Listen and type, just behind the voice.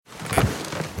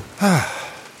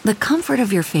The comfort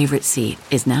of your favorite seat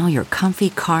is now your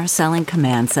comfy car selling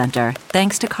command center,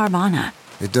 thanks to Carvana.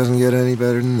 It doesn't get any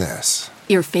better than this.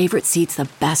 Your favorite seat's the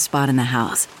best spot in the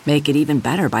house. Make it even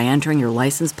better by entering your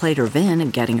license plate or VIN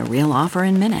and getting a real offer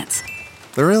in minutes.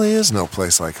 There really is no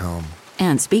place like home.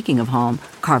 And speaking of home,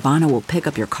 Carvana will pick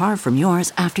up your car from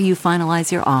yours after you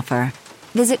finalize your offer.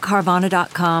 Visit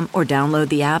Carvana.com or download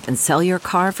the app and sell your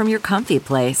car from your comfy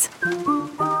place.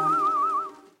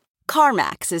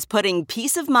 CarMax is putting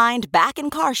peace of mind back in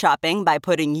car shopping by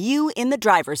putting you in the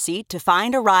driver's seat to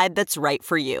find a ride that's right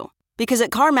for you. Because at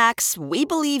CarMax, we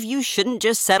believe you shouldn't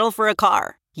just settle for a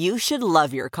car. You should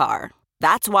love your car.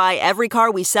 That's why every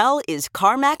car we sell is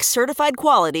CarMax certified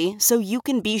quality, so you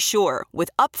can be sure with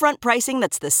upfront pricing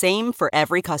that's the same for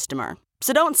every customer.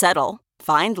 So don't settle.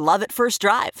 Find love at first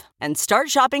drive and start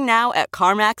shopping now at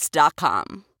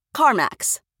CarMax.com.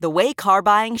 CarMax, the way car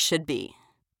buying should be.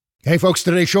 Hey folks,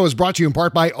 today's show is brought to you in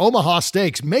part by Omaha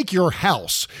Steaks. Make your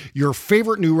house your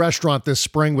favorite new restaurant this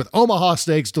spring with Omaha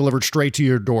Steaks delivered straight to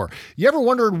your door. You ever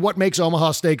wondered what makes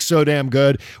Omaha Steaks so damn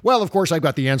good? Well, of course, I've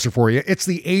got the answer for you. It's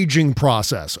the aging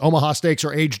process. Omaha Steaks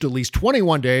are aged at least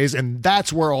 21 days, and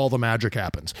that's where all the magic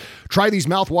happens. Try these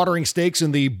mouth-watering steaks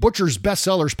in the Butcher's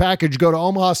Bestsellers package. Go to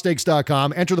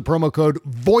omahasteaks.com, enter the promo code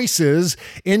VOICES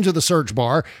into the search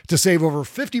bar to save over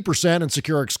 50% and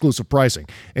secure exclusive pricing.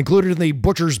 Included in the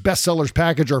Butcher's Bestsellers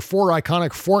package are 4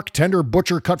 iconic fork tender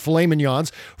butcher cut filet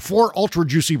mignons, 4 ultra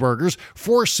juicy burgers,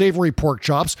 4 savory pork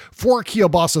chops, 4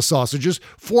 kielbasa sausages,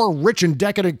 4 rich and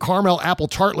decadent caramel apple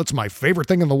tartlets, my favorite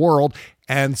thing in the world,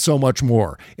 and so much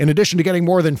more. In addition to getting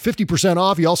more than 50%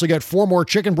 off, you also get 4 more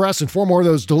chicken breasts and 4 more of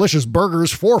those delicious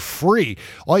burgers for free.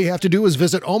 All you have to do is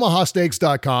visit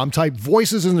omahasteaks.com, type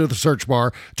VOICES into the search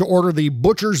bar to order the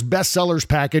Butcher's Bestsellers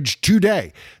package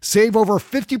today. Save over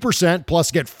 50%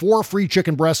 plus get 4 free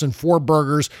chicken breasts and 4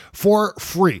 burgers for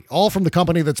free. All from the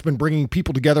company that's been bringing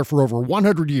people together for over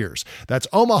 100 years. That's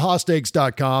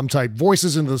omahasteaks.com, type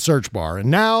VOICES into the search bar.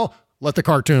 And now, let the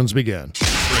cartoons begin.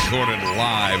 Recorded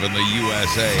live in the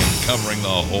USA and covering the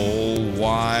whole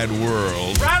wide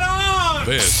world. Right on!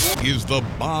 This is the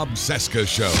Bob Cesca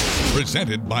Show,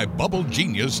 presented by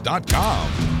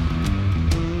BubbleGenius.com.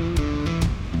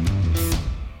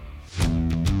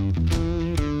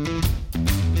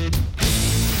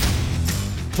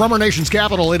 From our nation's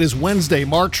capital, it is Wednesday,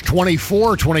 March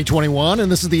 24, 2021,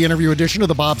 and this is the interview edition of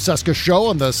the Bob Cesca Show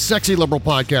on the Sexy Liberal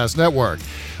Podcast Network.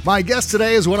 My guest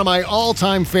today is one of my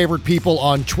all-time favorite people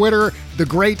on Twitter. The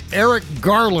great Eric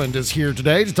Garland is here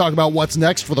today to talk about what's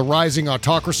next for the rising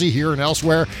autocracy here and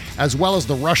elsewhere, as well as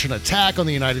the Russian attack on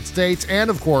the United States, and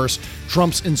of course,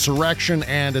 Trump's insurrection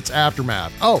and its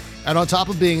aftermath. Oh, and on top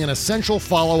of being an essential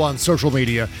follow on social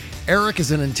media, Eric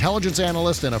is an intelligence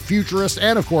analyst and a futurist,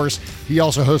 and of course, he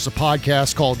also hosts a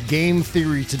podcast called Game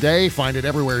Theory Today. Find it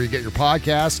everywhere you get your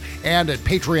podcasts and at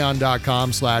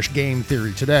patreon.com/Game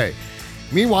Theory Today.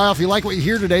 Meanwhile, if you like what you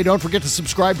hear today, don't forget to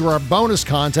subscribe to our bonus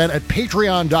content at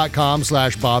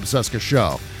patreon.com/Bob Cesca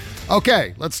Show.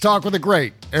 Okay, let's talk with the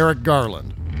great Eric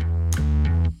Garland.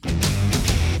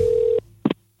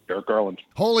 Eric Garland.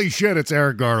 Holy shit, it's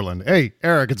Eric Garland. Hey,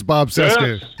 Eric, it's Bob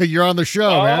Cesca. Yes. Hey, you're on the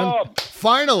show, man.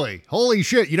 Finally. Holy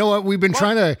shit. You know what? We've been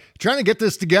trying to get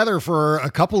this together for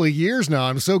a couple of years now.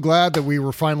 I'm so glad that we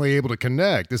were finally able to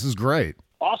connect. This is great.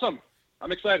 Awesome.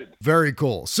 I'm excited. Very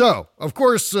cool. So, of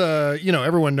course,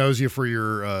 everyone knows you for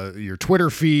your Twitter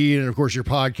feed and, of course, your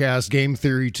podcast, Game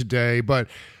Theory Today. But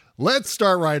let's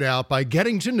start right out by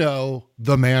getting to know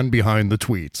the man behind the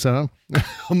tweets, huh?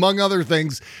 Among other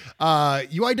things,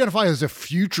 you identify as a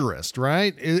futurist,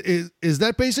 right? Is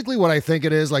that basically what I think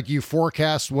it is? Like you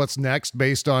forecast what's next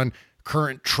based on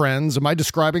current trends? Am I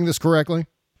describing this correctly?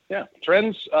 Yeah.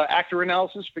 Trends, actor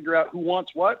analysis, figure out who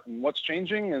wants what and what's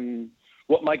changing and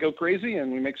what might go crazy,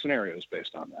 and we make scenarios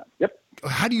based on that. Yep.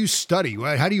 How do you study?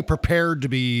 How do you prepare to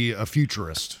be a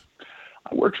futurist?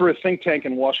 I worked for a think tank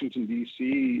in Washington,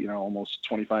 D.C., almost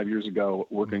 25 years ago,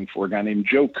 working for a guy named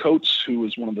Joe Coates, who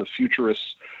was one of the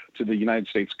futurists to the United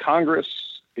States Congress.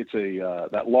 It's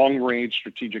that long-range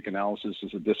strategic analysis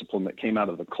is a discipline that came out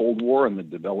of the Cold War and the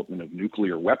development of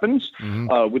nuclear weapons,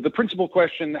 with the principal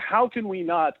question, how can we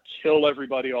not kill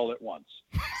everybody all at once?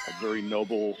 A very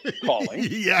noble calling.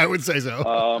 Yeah, I would say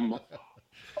so.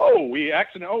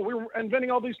 We're inventing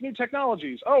all these new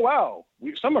technologies. Oh, wow.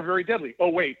 Some are very deadly. Oh,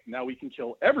 wait, now we can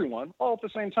kill everyone all at the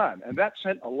same time. And that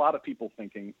sent a lot of people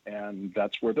thinking, and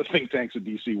that's where the think tanks in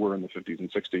D.C. were in the 50s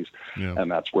and 60s. Yeah.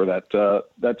 And that's where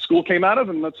that school came out of,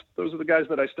 and those are the guys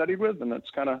that I studied with, and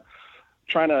that's kind of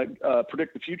trying to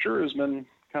predict the future has been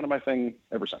kind of my thing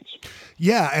ever since.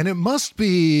 Yeah, and it must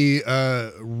be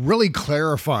really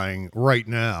clarifying right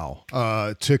now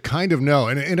to kind of know,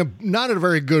 and not in a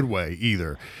very good way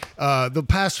either, the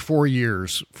past 4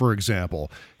 years, for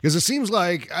example, because it seems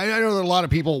like, I know that a lot of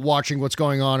people watching what's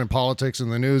going on in politics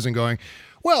and the news and going,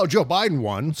 well, Joe Biden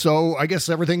won, so I guess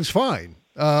everything's fine.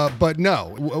 But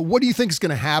no, what do you think is going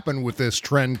to happen with this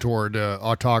trend toward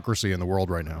autocracy in the world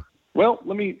right now? Well,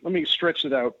 let me stretch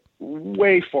it out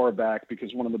way far back,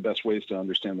 because one of the best ways to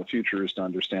understand the future is to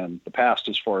understand the past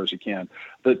as far as you can.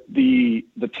 The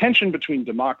tension between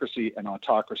democracy and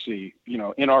autocracy,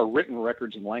 in our written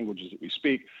records and languages that we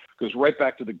speak, goes right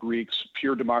back to the Greeks.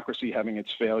 Pure democracy having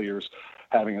its failures,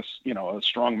 having a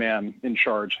strong man in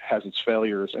charge has its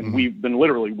failures, and we've been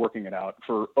literally working it out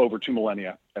for over 2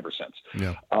 millennia ever since.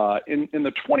 Yeah. In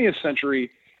the 20th century,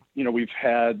 we've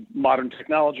had modern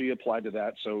technology applied to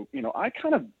that. So, I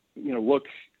kind of look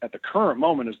at the current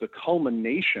moment as the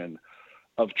culmination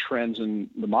of trends in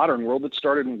the modern world that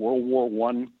started in World War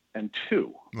I and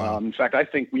II. In fact, I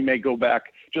think we may go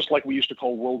back, just like we used to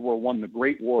call World War I the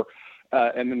Great War,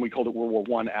 and then we called it World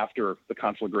War I after the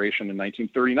conflagration in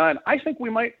 1939. I think we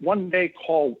might one day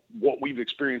call what we've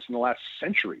experienced in the last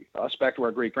century, us back to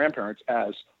our great-grandparents,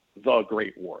 as the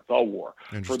Great War, the war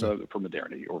for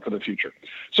modernity or for the future.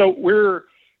 So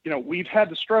we've had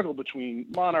the struggle between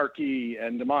monarchy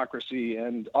and democracy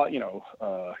and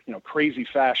crazy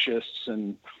fascists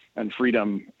and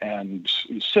freedom and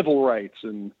civil rights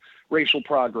and racial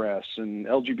progress and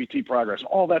LGBT progress.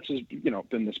 All that's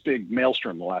been this big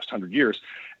maelstrom the last 100 years.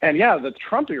 And the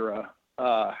Trump era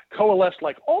coalesced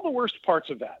like all the worst parts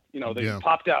of that. They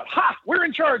popped out, ha, we're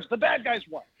in charge, the bad guys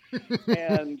won.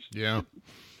 And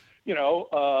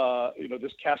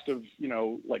this cast of,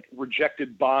 like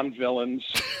rejected Bond villains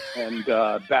and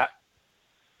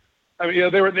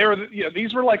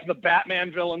these were like the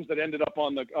Batman villains that ended up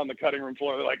on the cutting room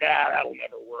floor. They're like, that'll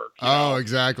never work.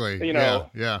 Exactly.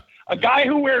 Yeah. A guy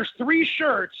who wears 3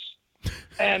 shirts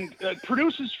and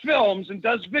produces films and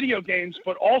does video games,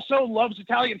 but also loves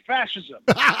Italian fascism.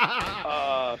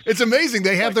 It's amazing.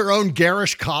 They have their own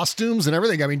garish costumes and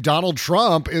everything. I mean, Donald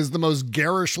Trump is the most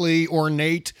garishly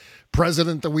ornate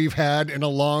president that we've had in a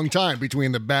long time,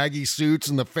 between the baggy suits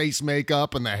and the face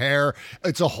makeup and the hair.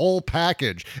 It's a whole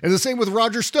package. And the same with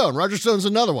Roger Stone. Roger Stone's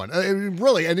another one.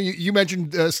 Really, and you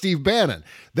mentioned Steve Bannon.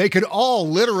 They could all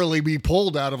literally be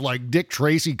pulled out of like Dick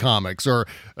Tracy comics or,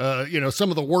 some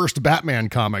of the worst Batman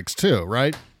comics too,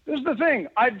 right? This is the thing.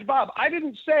 Bob, I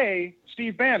didn't say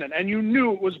Steve Bannon, and you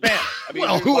knew it was Bannon. I mean,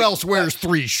 well, who else wears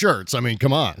 3 shirts? I mean,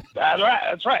 come on.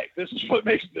 That's right. This is what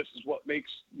makes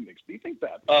me think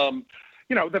that.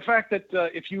 The fact that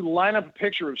if you line up a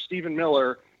picture of Stephen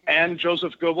Miller and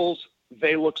Joseph Goebbels,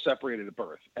 they look separated at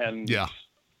birth. And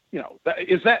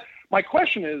my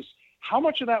question is, how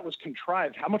much of that was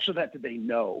contrived? How much of that did they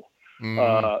know? In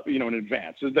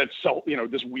advance. That's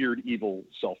this weird, evil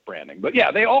self-branding. But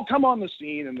they all come on the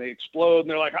scene and they explode and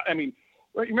they're like, I mean,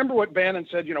 remember what Bannon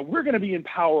said, we're going to be in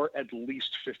power at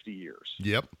least 50 years.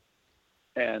 Yep.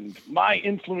 And my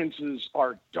influences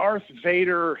are Darth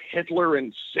Vader, Hitler,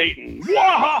 and Satan.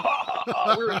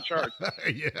 We're in charge.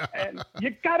 Yeah. And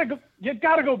you gotta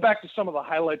go back to some of the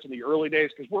highlights in the early days,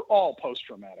 because we're all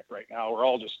post-traumatic right now. We're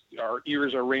all our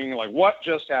ears are ringing like, what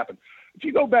just happened? If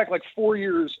you go back like 4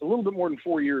 years, a little bit more than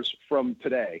 4 years from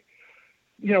today,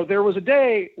 there was a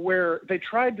day where they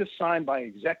tried to sign by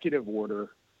executive order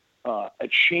a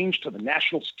change to the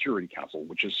National Security Council,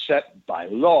 which is set by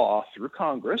law through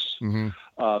Congress.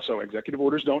 So executive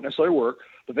orders don't necessarily work,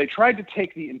 but they tried to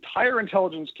take the entire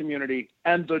intelligence community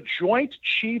and the Joint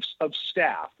Chiefs of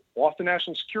Staff off the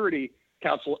National Security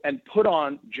Council and put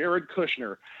on Jared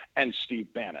Kushner and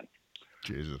Steve Bannon.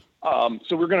 Jesus. So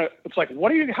it's like,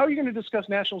 how are you going to discuss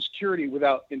national security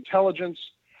without intelligence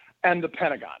and the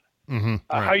Pentagon? Right.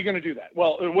 How are you going to do that?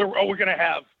 Well, we're going to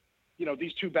have,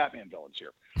 these 2 Batman villains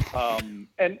here. And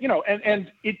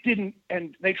it didn't,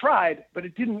 and they tried, but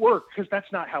it didn't work, because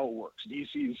that's not how it works.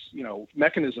 DC's,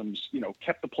 mechanisms,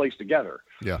 kept the place together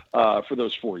for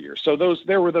those 4 years. So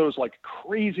there were those like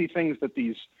crazy things that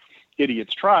these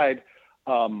idiots tried,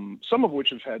 some of which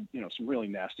have had, some really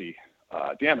nasty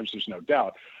damage, there's no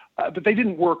doubt. But they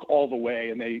didn't work all the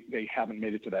way, and they haven't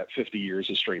made it to that 50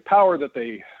 years of straight power that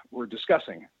they were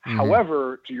discussing.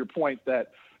 However, to your point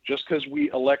that just because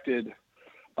we elected,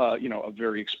 a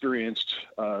very experienced,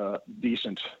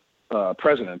 decent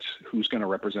president who's going to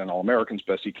represent all Americans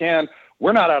best he can,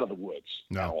 we're not out of the woods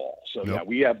No. at all. So Nope. yeah,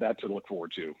 we have that to look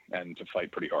forward to and to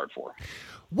fight pretty hard for.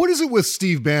 What is it with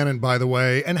Steve Bannon, by the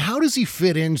way, and how does he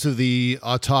fit into the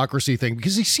autocracy thing?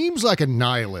 Because he seems like a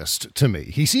nihilist to me.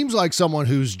 He seems like someone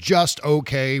who's just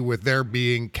okay with there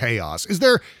being chaos. Is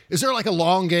there like a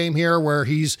long game here where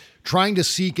he's trying to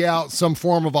seek out some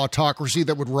form of autocracy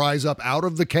that would rise up out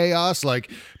of the chaos, like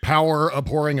power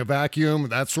abhorring a vacuum,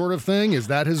 that sort of thing? Is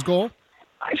that his goal?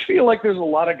 I feel like there's a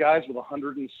lot of guys with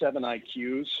 107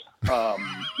 IQs,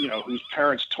 whose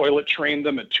parents toilet trained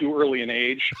them at too early an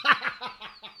age,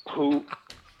 who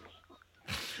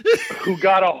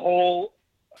got a whole.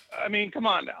 I mean, come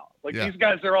on now. Like these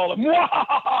guys, they're all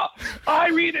I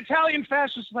read Italian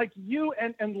fascists like you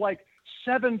and like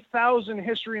 7,000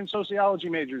 history and sociology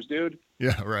majors, dude.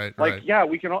 Yeah, right. Like, right. yeah,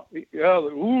 we can all.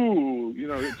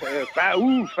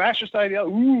 Fascist idea.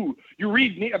 Ooh, you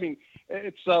read me. I mean.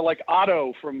 It's like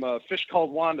Otto from Fish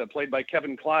Called Wanda, played by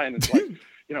Kevin Kline. It's like,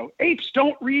 apes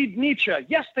don't read Nietzsche.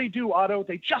 Yes, they do, Otto.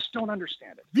 They just don't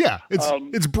understand it. Yeah,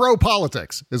 it's bro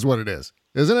politics is what it is,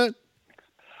 isn't it?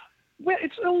 Well,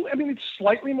 it's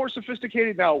slightly more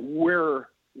sophisticated now. Where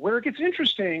it gets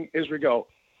interesting is we go,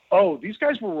 oh, these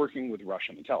guys were working with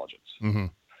Russian intelligence. Mm-hmm.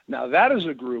 Now, that is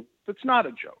a group that's not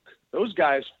a joke. Those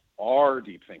guys are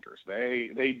deep thinkers.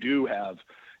 They do have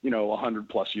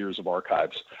 100+ years of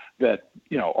archives that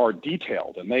are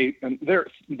detailed, and they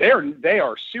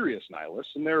are serious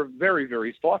nihilists, and they're very,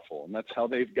 very thoughtful, and that's how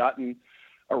they've gotten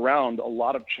around a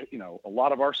lot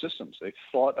of our systems. They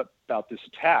thought about this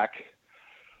attack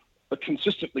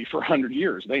consistently for 100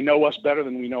 years. They know us better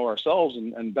than we know ourselves,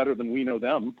 and better than we know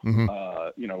them.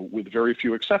 Mm-hmm. With very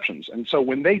few exceptions. And so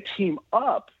when they team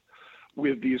up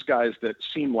with these guys that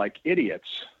seem like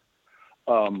idiots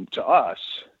to us,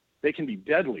 they can be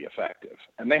deadly effective,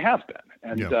 and they have been.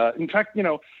 And in fact,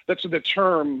 that's the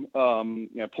term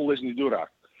 "polizny durak,"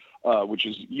 which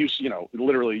is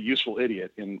literally useful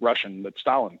idiot in Russian that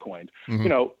Stalin coined.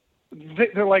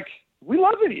 Mm-hmm. They're like, we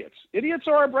love idiots. Idiots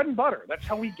are our bread and butter. That's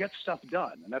how we get stuff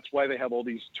done, and that's why they have all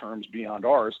these terms beyond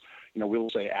ours.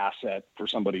 We'll say asset for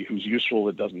somebody who's useful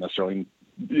that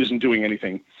isn't doing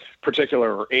anything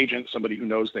particular, or agent, somebody who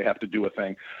knows they have to do a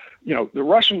thing. The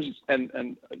Russians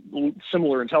and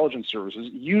similar intelligence services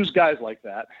use guys like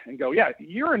that and go, yeah,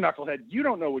 you're a knucklehead. You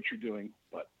don't know what you're doing,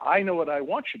 but I know what I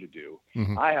want you to do.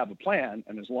 Mm-hmm. I have a plan.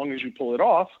 And as long as you pull it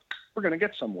off, we're going to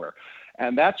get somewhere.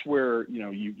 And that's where,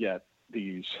 you get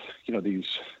these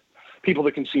people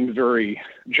that can seem very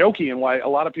jokey, and why a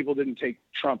lot of people didn't take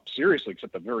Trump seriously,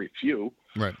 except a very few.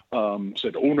 Right.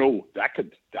 Said, "Oh no, that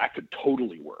could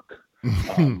totally work."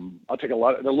 I'll take a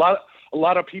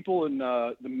lot of people in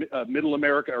the Middle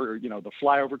America, or the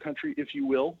flyover country, if you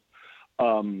will,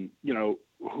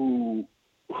 who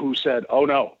said, "Oh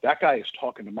no, that guy is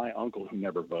talking to my uncle who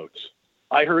never votes."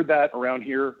 I heard that around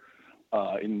here.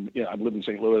 I've lived in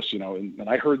St. Louis, and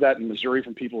I heard that in Missouri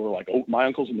from people who were like, "Oh, my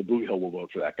uncles in the Boot Hill will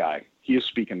vote for that guy. He is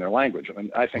speaking their language."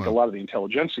 And I think a lot of the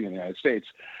intelligentsia in the United States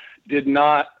did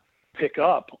not pick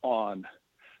up on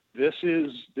this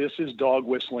is dog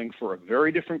whistling for a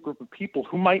very different group of people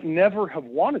who might never have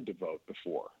wanted to vote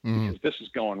before, because this is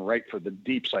going right for the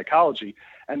deep psychology.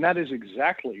 And that is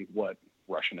exactly what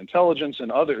Russian intelligence and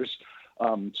others,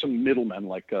 some middlemen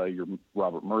like your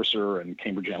Robert Mercer and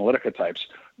Cambridge Analytica types,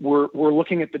 were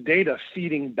looking at the data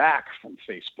feeding back from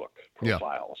Facebook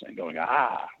profiles and going,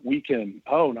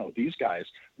 these guys,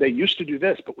 they used to do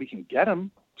this, but we can get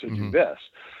them to do this.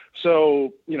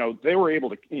 So, they were able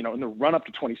to, in the run up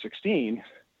to 2016,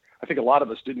 I think a lot of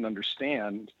us didn't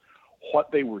understand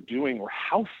what they were doing or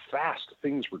how fast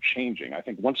things were changing. I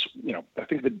think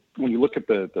that when you look at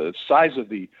the size of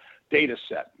the data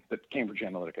set that Cambridge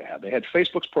Analytica had, they had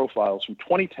Facebook's profiles from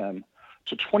 2010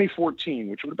 to 2014,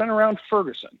 which would have been around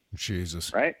Ferguson.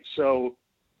 Jesus. Right. So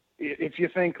if you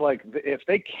think if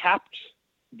they capped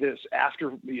this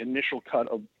after the initial cut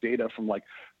of data from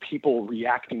people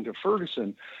reacting to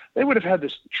Ferguson, they would have had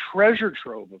this treasure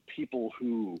trove of people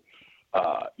who,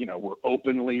 were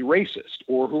openly racist,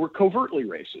 or who were covertly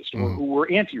racist, or who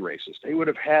were anti-racist. They would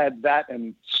have had that,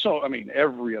 and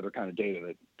every other kind of data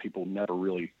that people never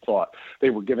really thought they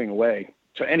were giving away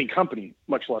to any company,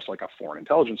 much less like a foreign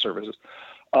intelligence services.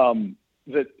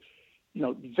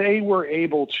 They were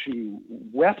able to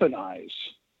weaponize,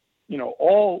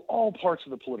 all parts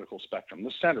of the political spectrum,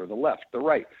 the center, the left, the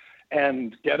right,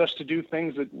 and get us to do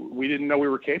things that we didn't know we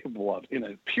were capable of in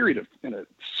a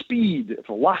speed,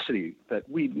 velocity that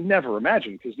we'd never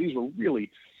imagined, because these were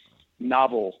really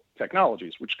novel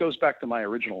technologies, which goes back to my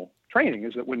original training,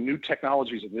 is that when new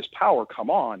technologies of this power come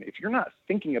on, if you're not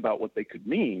thinking about what they could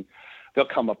mean, they'll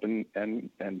come up and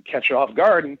catch you off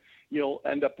guard. And, you'll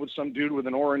end up with some dude with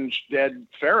an orange dead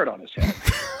ferret on his head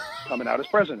coming out as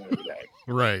president every day.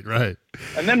 Right.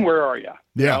 And then where are you?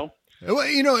 Yeah. Well,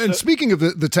 and speaking of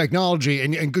the technology,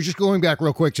 and just going back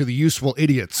real quick to the useful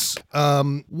idiots,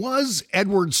 was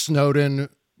Edward Snowden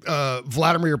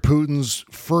Vladimir Putin's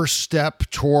first step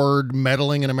toward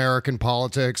meddling in American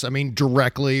politics? I mean,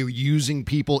 directly using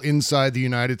people inside the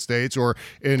United States, or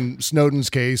in Snowden's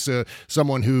case,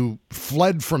 someone who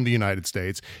fled from the United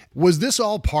States. Was this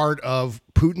all part of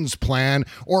Putin's plan,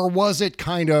 or was it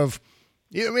kind of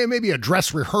maybe a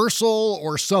dress rehearsal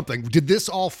or something? Did this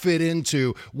all fit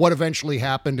into what eventually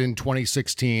happened in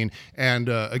 2016 and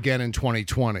again in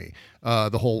 2020,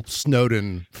 the whole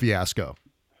Snowden fiasco?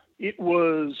 It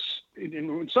was,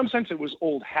 in some sense, it was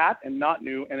old hat and not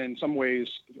new. And in some ways,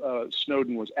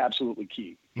 Snowden was absolutely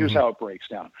key. Here's how it breaks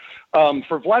down.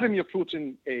 For Vladimir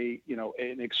Putin,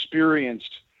 an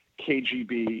experienced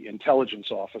KGB intelligence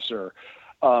officer,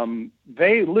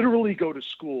 they literally go to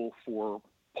school for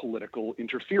political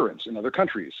interference in other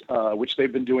countries, which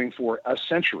they've been doing for a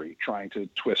century, trying to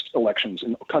twist elections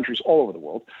in countries all over the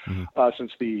world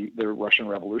since the Russian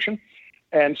Revolution.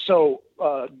 And so,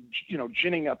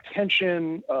 ginning up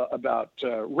tension about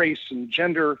race and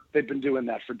gender, they've been doing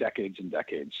that for decades and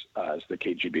decades as the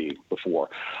KGB before,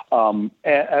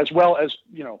 as well as,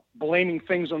 blaming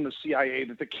things on the CIA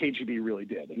that the KGB really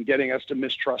did and getting us to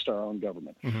mistrust our own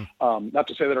government. Not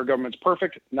to say that our government's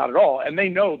perfect, not at all. And they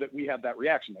know that we have that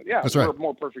reaction. That, That's we're right. a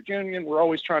more perfect union. We're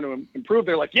always trying to improve.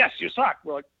 They're like, yes, you suck.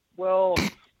 We're like, well,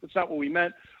 that's not what we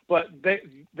meant. But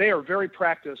they are very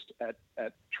practiced at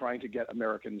trying to get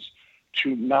Americans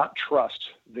to not trust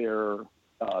their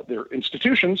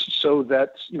institutions, so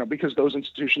that because those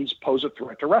institutions pose a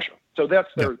threat to Russia. So that's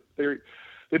they've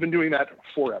been doing that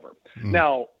forever.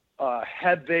 Now,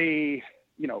 had they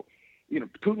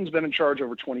Putin's been in charge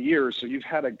over 20 years, so you've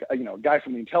had a guy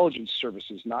from the intelligence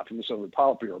services, not from the Soviet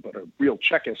Politburo, but a real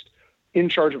Chekist in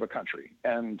charge of a country.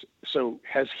 And so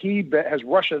has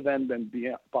Russia then been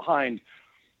behind?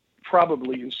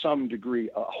 Probably in some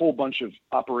degree, a whole bunch of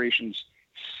operations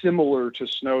similar to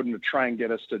Snowden to try and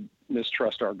get us to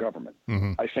mistrust our government.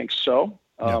 I think so.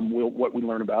 What we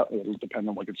learn about, it'll depend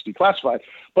on what gets declassified.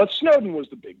 But Snowden was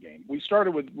the big game. We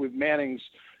started with Manning's,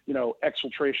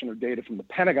 exfiltration of data from the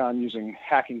Pentagon using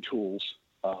hacking tools,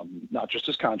 not just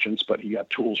his conscience, but he got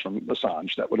tools from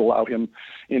Assange that would allow him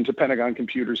into Pentagon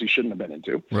computers he shouldn't have been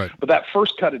into. Right. But that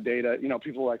first cut of data,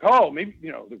 people were like, oh, maybe,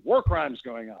 the war crimes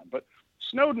going on. But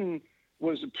Snowden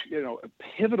was a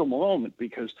pivotal moment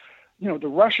because, the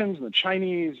Russians and the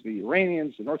Chinese, the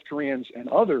Iranians, the North Koreans, and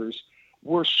others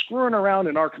were screwing around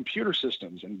in our computer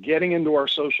systems and getting into our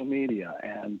social media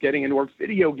and getting into our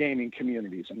video gaming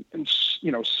communities. And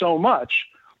so much,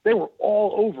 they were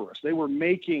all over us. They were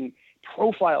making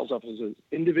profiles of us as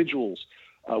individuals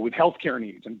with healthcare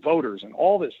needs and voters and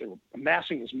all this. They were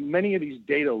amassing as many of these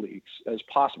data leaks as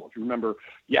possible. If you remember,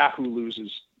 Yahoo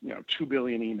loses 2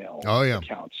 billion email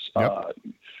accounts,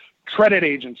 credit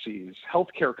agencies,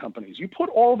 healthcare companies. You put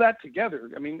all that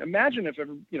together. I mean, imagine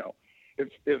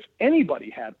if anybody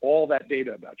had all that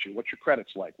data about you, what your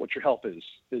credit's like, what your health is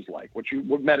like, what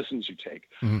medicines you take,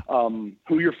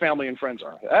 who your family and friends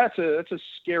are. That's a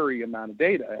scary amount of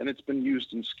data, and it's been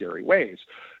used in scary ways.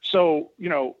 So,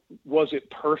 was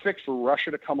it perfect for Russia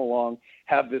to come along,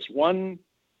 have this one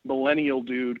millennial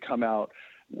dude come out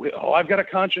with, oh, I've got a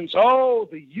conscience. Oh,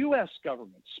 the U.S.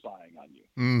 government's spying on you.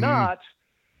 Not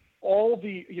all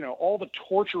the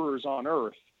torturers on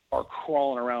earth are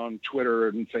crawling around Twitter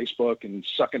and Facebook and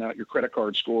sucking out your credit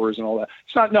card scores and all that.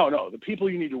 It's not, no. The people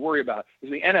you need to worry about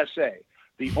is the NSA,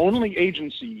 the only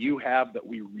agency you have that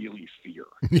we really fear,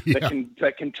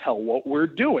 that can tell what we're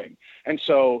doing. And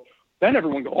so then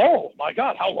everyone goes, oh my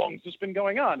God, how long has this been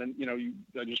going on? And,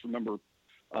 I just remember,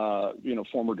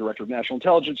 former director of national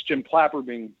intelligence, Jim Clapper,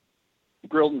 being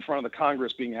grilled in front of the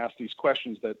Congress, being asked these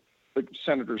questions that the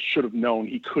senators should have known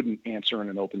he couldn't answer in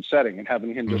an open setting, and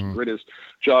having him just grit his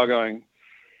jaw going,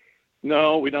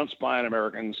 no, we don't spy on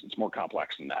Americans. It's more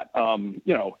complex than that.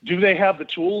 Do they have the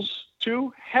tools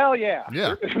to? Hell yeah.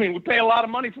 We pay a lot of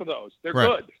money for those. They're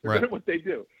good. They're good at what they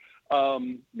do.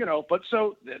 But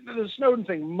so the Snowden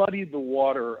thing muddied the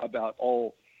water about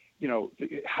all,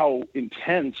 how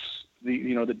intense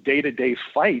the day-to-day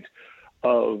fight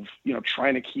of,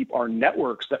 trying to keep our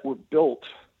networks that were built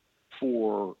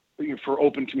for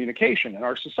open communication, and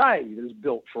our society that is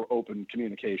built for open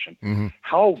communication,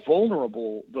 how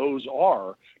vulnerable those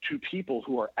are to people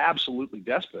who are absolutely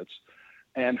despots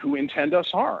and who intend us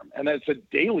harm. And it's a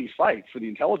daily fight for the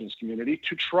intelligence community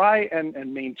to try and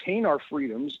maintain our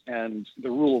freedoms and the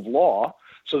rule of law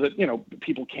so that,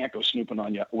 people can't go snooping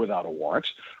on you without a warrant,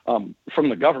 from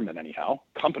the government anyhow.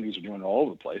 Companies are doing it all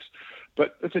over the place.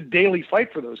 But it's a daily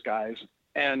fight for those guys.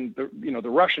 And, the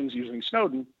Russians using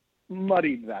Snowden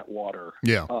muddied that water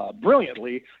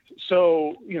brilliantly.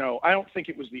 So, I don't think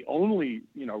it was the only,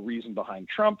 reason behind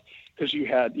Trump, because you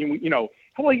had,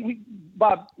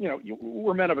 Bob,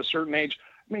 we're men of a certain age.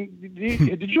 I mean,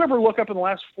 did you ever look up in the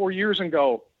last 4 years and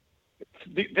go,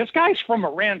 this guy's from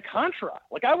Iran-Contra?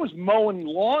 Like, I was mowing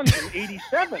lawns in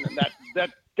 87 and that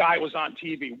guy was on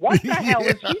TV. What the hell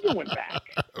is he doing back?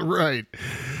 Right.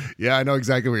 Yeah, I know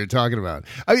exactly what you're talking about.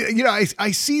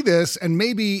 I see this, and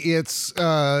maybe it's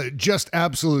just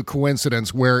absolute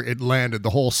coincidence where it landed,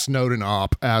 the whole Snowden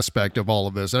op aspect of all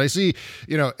of this. And I see,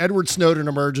 Edward Snowden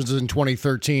emerges in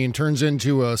 2013, turns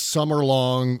into a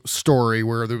summer-long story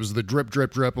where there was the drip,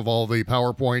 drip, drip of all the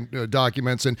PowerPoint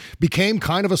documents, and became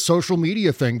kind of a social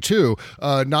media thing, too.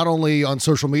 Not only on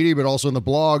social media, but also in the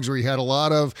blogs, where you had a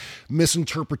lot of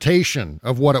misinterpretation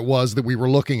of what it was that we were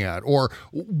looking at, or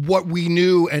what we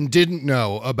knew and didn't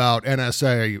know about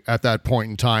NSA at that point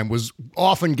in time was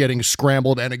often getting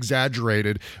scrambled and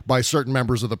exaggerated by certain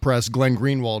members of the press, Glenn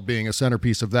Greenwald being a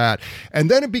centerpiece of that.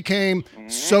 And then it became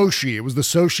Sochi. It was the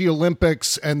Sochi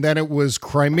Olympics, and then it was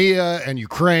Crimea and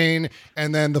Ukraine,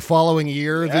 and then the following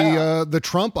year, the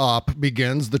Trump op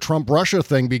begins, the Trump-Russia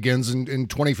thing begins in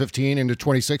 2015 into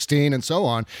 2016 and so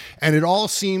on. And it all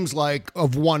seems like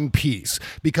of one piece,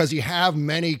 because you have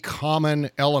many common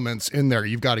elements in there.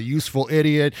 You've got a useful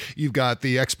idiot. You've got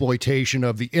the exploitation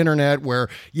of the internet where,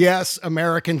 yes,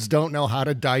 Americans don't know how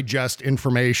to digest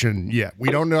information yet.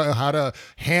 We don't know how to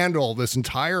handle this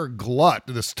entire glut,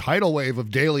 this tidal wave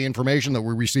of daily information that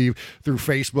we receive through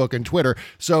Facebook and Twitter.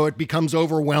 So it becomes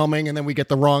overwhelming, and then we get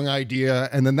the wrong idea,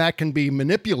 and then that can be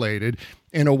manipulated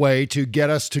in a way to get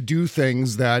us to do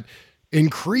things that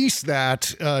increase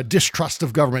that distrust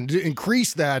of government,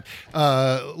 increase that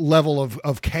level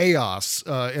of chaos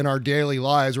in our daily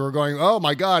lives. We're going, oh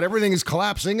my God, everything is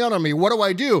collapsing on me. What do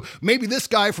I do? Maybe this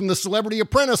guy from the Celebrity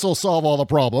Apprentice will solve all the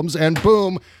problems. And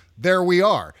boom, there we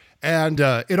are. And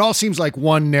it all seems like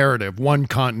one narrative, one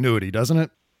continuity, doesn't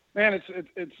it? Man,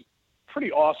 it's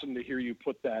pretty awesome to hear you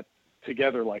put that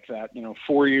together like that.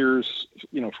 4 years,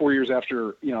 4 years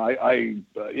after, I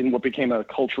in what became a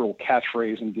cultural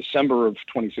catchphrase in December of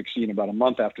 2016, about a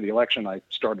month after the election, I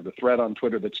started a thread on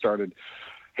Twitter that started,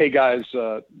 hey guys,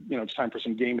 it's time for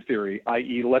some game theory,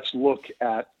 i.e. let's look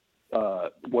at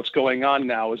what's going on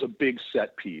now as a big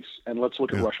set piece, and let's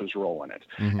look at Russia's role in it.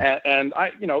 Mm-hmm. And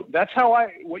I, that's how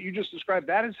what you just described,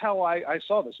 that is how I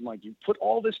saw this. I'm like, you put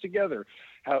all this together,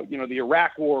 how, the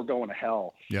Iraq war going to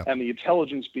hell, and the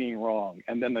intelligence being wrong,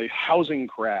 and then the housing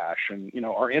crash, and,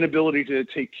 our inability to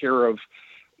take care of,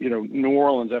 New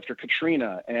Orleans after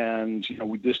Katrina, and,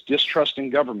 with this distrust in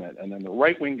government, and then the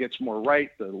right wing gets more right,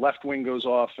 the left wing goes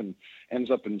off and ends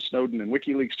up in Snowden and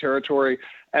WikiLeaks territory,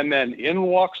 and then in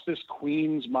walks this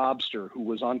Queens mobster who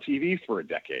was on TV for a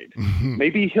decade. Mm-hmm.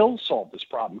 Maybe he'll solve this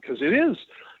problem, because it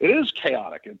is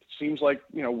chaotic. It seems like,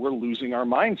 we're losing our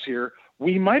minds here.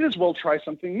 We might as well try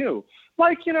something new.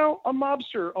 Like, a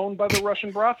mobster owned by the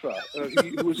Russian Bratva,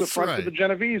 who was a front to the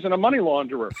Genovese and a money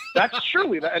launderer. That's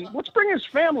surely that. And let's bring his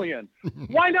family in.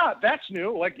 Why not? That's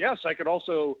new. Like, yes, I could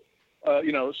also,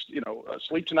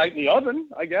 sleep tonight in the oven,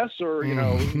 I guess, or,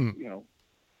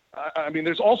 I mean,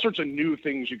 there's all sorts of new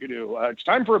things you could do. It's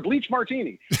time for a bleach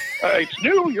martini. It's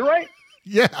new. You're right.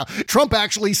 Yeah, Trump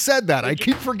actually said that. I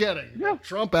keep forgetting. Yeah.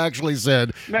 Trump actually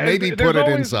said, maybe put it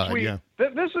inside. Yeah.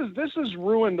 This has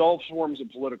ruined all forms of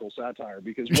political satire,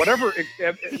 because whatever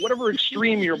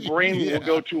extreme your brain will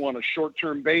go to on a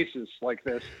short-term basis like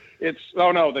this, it's,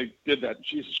 oh no, they did that.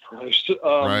 Jesus Christ.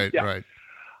 Right.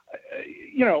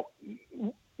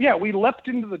 We leapt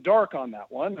into the dark on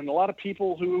that one, and a lot of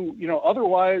people who,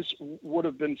 otherwise would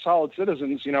have been solid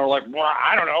citizens, are like, well,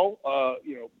 I don't know,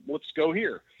 let's go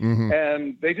here. Mm-hmm.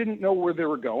 And they didn't know where they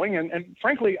were going. And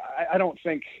frankly, I don't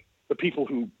think the people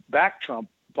who backed Trump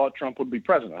thought Trump would be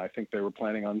president. I think they were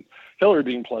planning on Hillary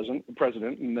being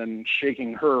president and then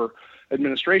shaking her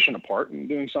administration apart and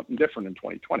doing something different in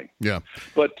 2020. Yeah.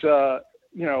 But,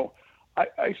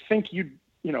 I think you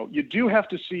do have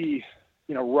to see,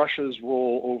 Russia's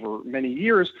role over many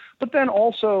years, but then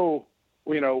also,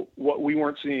 what we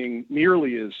weren't seeing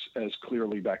nearly as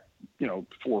clearly back, 4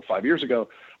 or 5 years ago,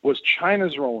 was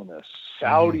China's role in this,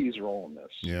 Saudi's role in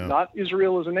this, not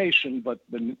Israel as a nation, but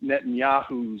the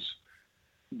Netanyahu's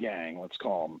gang, let's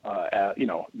call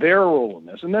them, their role in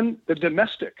this. And then the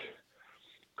domestic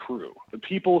crew, the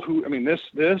people who,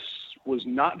 this was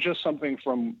not just something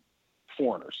from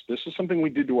foreigners. This is something we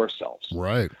did to ourselves.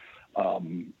 Right.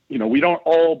 We don't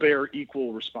all bear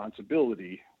equal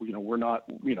responsibility. We're not,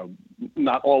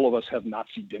 not all of us have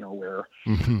Nazi dinnerware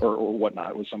or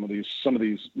whatnot. With some of these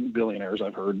billionaires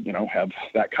I've heard, have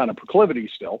that kind of proclivity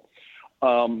still.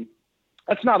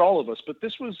 That's not all of us, but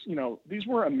this was, these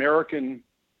were American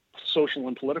social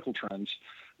and political trends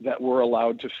that were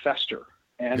allowed to fester.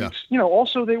 And,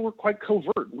 also they were quite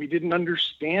covert. We didn't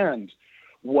understand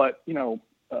what,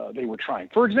 they were trying.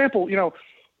 For example,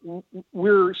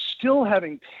 we're still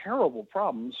having terrible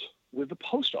problems with the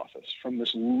post office from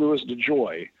this Louis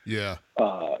DeJoy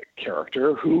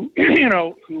character who,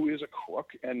 who is a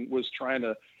crook and was trying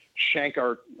to shank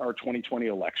our 2020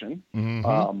 election.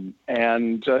 And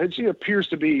he appears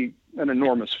to be an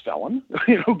enormous felon,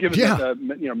 given that,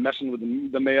 messing with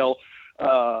the mail.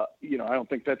 I don't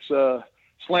think that's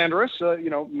slanderous.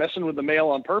 Messing with the mail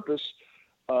on purpose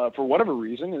for whatever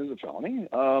reason is a felony.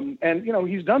 And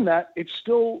he's done that. It's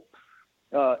still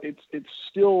it's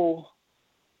still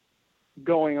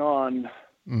going on.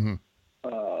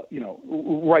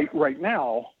 Right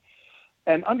now,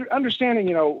 and understanding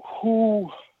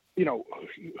who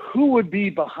would be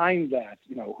behind that.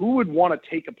 Who would want to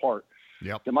take apart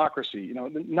democracy.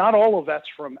 Not all of that's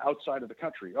from outside of the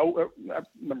country. I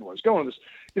remember where I was going with this.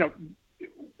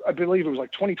 I believe it was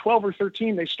like 2012 or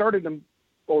 13. They started them,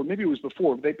 or maybe it was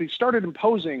before. They started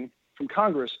imposing from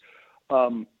Congress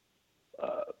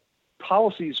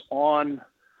policies on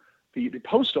the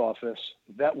post office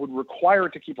that would require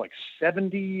it to keep like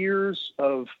 70 years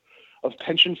of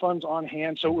pension funds on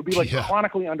hand. So it would be like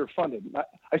chronically underfunded.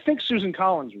 I think Susan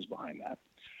Collins was behind that.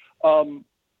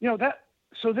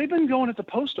 So they've been going at the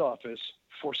post office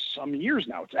for some years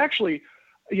now. It's actually,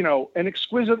 an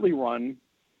exquisitely run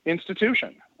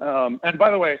institution. And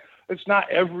by the way, it's not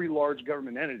every large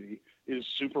government entity is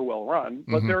super well run,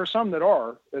 but there are some that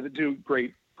are that do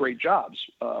great jobs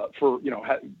for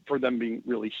them being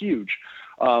really huge.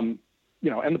 And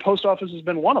the post office has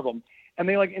been one of them. And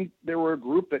there were a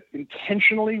group that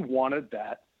intentionally wanted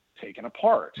that taken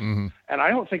apart. And I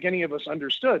don't think any of us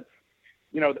understood,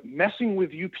 that messing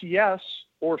with UPS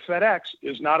or FedEx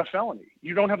is not a felony.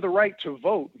 You don't have the right to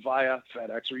vote via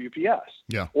FedEx or UPS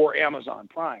or Amazon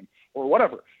Prime or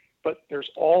whatever. But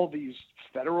there's all these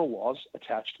federal laws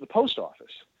attached to the post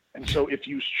office. And so if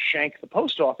you shank the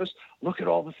post office, look at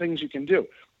all the things you can do.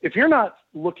 If you're not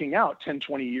looking out 10,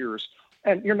 20 years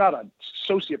and you're not a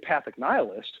sociopathic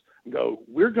nihilist, and go,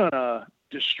 we're going to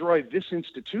destroy this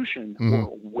institution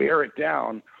or wear it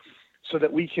down so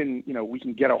that we can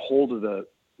get a hold of the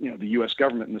U.S.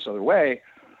 government in this other way.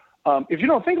 If you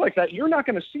don't think like that, you're not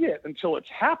going to see it until it's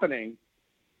happening.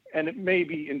 And it may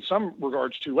be in some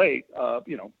regards too late.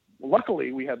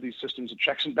 Luckily we have these systems of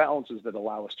checks and balances that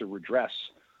allow us to redress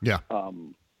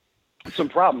some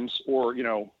problems, or,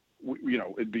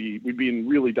 we'd be in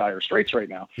really dire straits right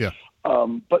now.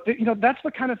 But that's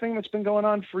the kind of thing that's been going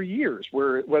on for years,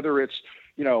 whether it's,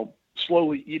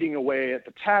 slowly eating away at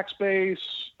the tax base,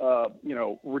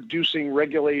 reducing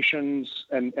regulations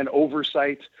and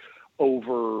oversight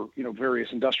over,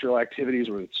 various industrial activities,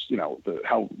 or it's,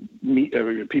 how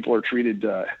people are treated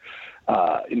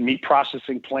in meat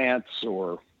processing plants,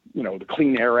 or, the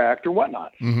Clean Air Act or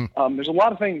whatnot. There's a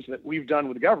lot of things that we've done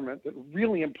with the government that are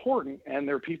really important, and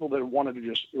there are people that wanted to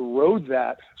just erode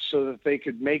that so that they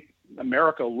could make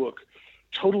America look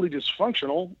totally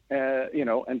dysfunctional,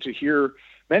 and to hear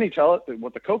many tell it that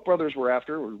what the Koch brothers were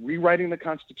after were rewriting the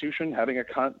Constitution, having a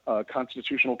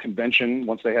constitutional convention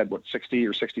once they had 60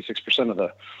 or 66% of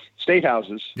the state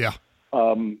houses.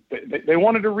 They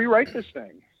wanted to rewrite this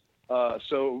thing,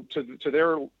 so to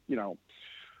their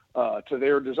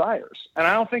desires. And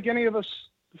I don't think any of us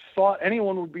thought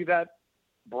anyone would be that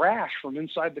brash from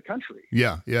inside the country.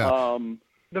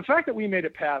 The fact that we made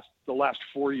it past the last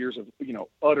 4 years of,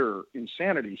 utter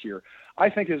insanity here, I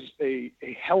think is a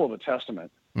hell of a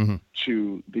testament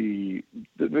to the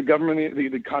government,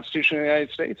 the Constitution of the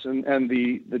United States, and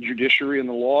the judiciary and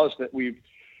the laws that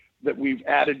we've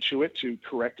added to it to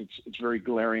correct its very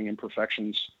glaring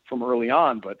imperfections from early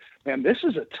on. But man, this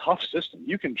is a tough system.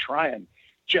 You can try and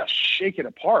just shake it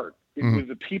apart with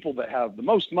the people that have the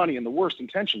most money and the worst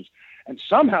intentions. And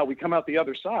somehow we come out the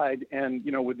other side, and,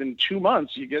 within 2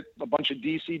 months, you get a bunch of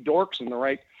DC dorks in the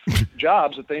right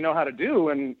jobs that they know how to do.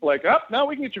 And now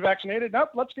we can get you vaccinated.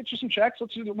 Let's get you some checks.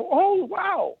 Let's do oh,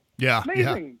 wow.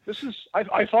 Amazing. This is,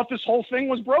 I thought this whole thing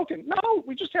was broken. No,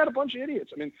 we just had a bunch of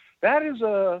idiots. I mean, that is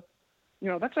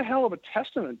that's a hell of a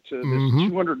testament to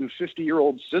this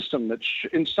 250-year-old system that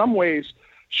in some ways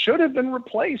should have been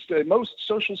replaced. Most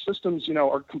social systems,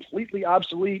 are completely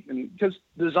obsolete, and because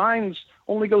designs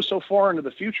only go so far into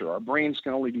the future. Our brains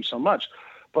can only do so much.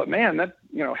 But man, that,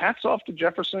 hats off to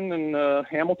Jefferson and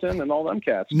Hamilton and all them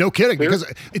cats. No kidding, because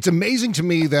it's amazing to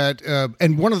me that,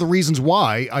 and one of the reasons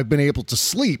why I've been able to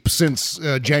sleep since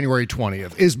January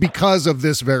 20th is because of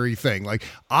this very thing. Like,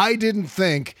 I didn't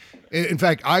think, in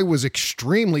fact, I was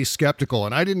extremely skeptical,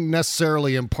 and I didn't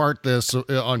necessarily impart this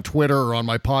on Twitter or on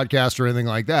my podcast or anything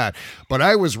like that, but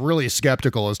I was really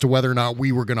skeptical as to whether or not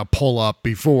we were going to pull up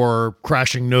before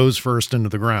crashing nose first into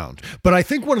the ground. But I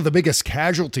think one of the biggest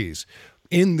casualties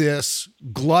in this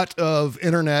glut of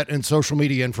internet and social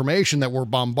media information that we're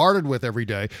bombarded with every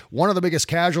day, one of the biggest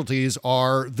casualties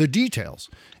are the details.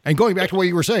 And going back to what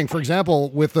you were saying, for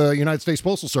example, with the United States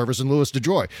Postal Service and Louis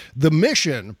DeJoy, the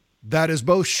mission that is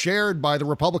both shared by the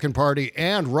Republican Party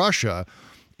and Russia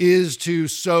is to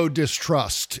sow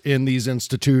distrust in these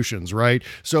institutions, right?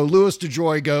 So Louis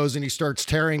DeJoy goes and he starts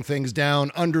tearing things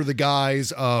down under the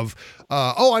guise of,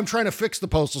 I'm trying to fix the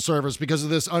Postal Service because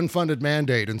of this unfunded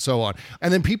mandate and so on.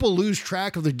 And then people lose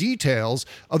track of the details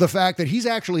of the fact that he's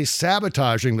actually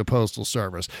sabotaging the Postal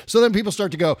Service. So then people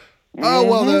start to go, oh,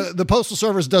 well, the Postal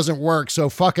Service doesn't work, so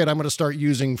fuck it, I'm going to start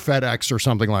using FedEx or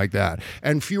something like that.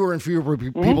 And fewer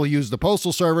people use the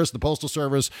Postal Service. The Postal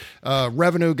Service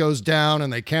revenue goes down,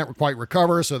 and they can't quite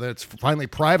recover, so that it's finally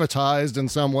privatized in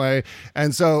some way.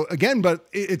 And so, again, but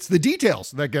it's the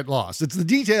details that get lost. It's the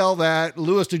detail that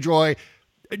Louis DeJoy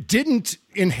didn't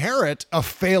inherit a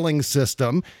failing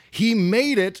system. He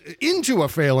made it into a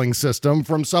failing system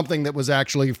from something that was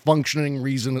actually functioning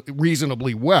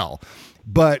reasonably well.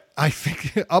 But I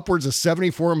think upwards of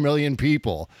 74 million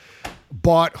people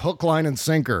bought hook, line, and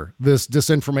sinker this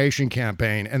disinformation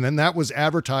campaign, and then that was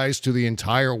advertised to the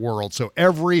entire world. So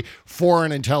every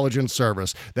foreign intelligence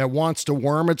service that wants to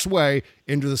worm its way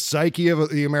into the psyche of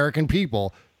the American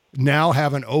people now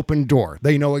have an open door.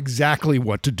 They know exactly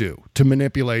what to do to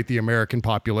manipulate the American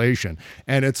population.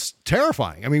 And it's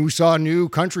terrifying. I mean, we saw new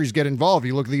countries get involved.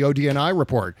 You look at the ODNI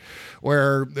report,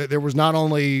 where there was not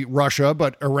only Russia,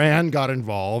 but Iran got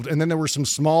involved. And then there were some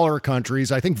smaller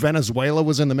countries. I think Venezuela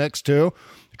was in the mix too,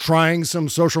 trying some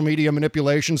social media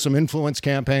manipulation, some influence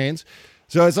campaigns.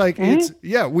 So it's like,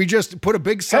 we just put a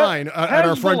big sign at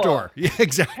our front door. Yeah,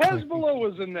 exactly. Hezbollah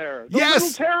was in there. The little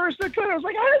terrorists that could. I was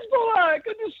like, Hezbollah,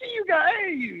 good to see you guys.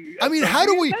 Hey, I mean, how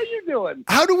you doing?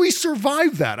 How do we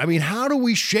survive that? I mean, how do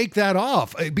we shake that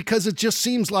off? Because it just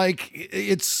seems like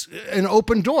it's an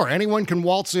open door. Anyone can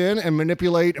waltz in and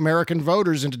manipulate American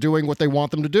voters into doing what they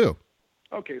want them to do.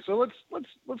 Okay, so let's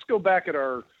go back at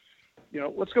our.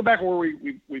 Let's go back where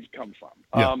we've come from.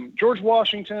 Yeah. George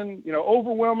Washington,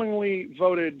 overwhelmingly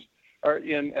voted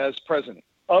in as president.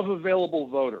 Of available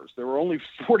voters, there were only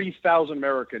 40,000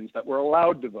 Americans that were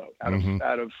allowed to vote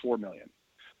out of 4 million,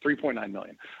 3.9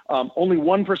 million. Only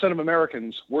 1% of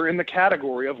Americans were in the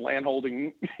category of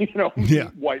landholding,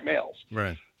 white males.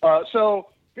 Right.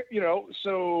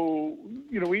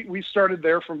 We started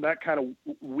there from that kind of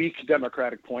weak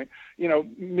democratic point.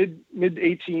 Mid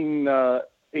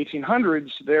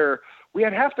 1800s there, we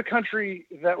had half the country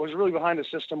that was really behind a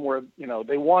system where,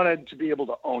 they wanted to be able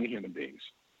to own human beings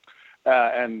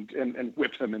and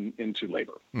whip them into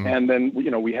labor. And then,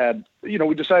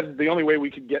 we decided the only way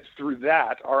we could get through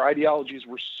that, our ideologies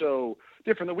were so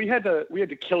different that we had to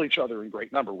kill each other in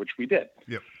great number, which we did.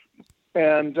 Yep.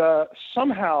 And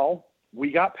somehow we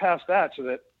got past that so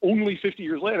that only 50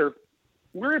 years later,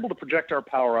 we're able to project our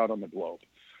power out on the globe.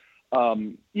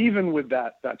 Even with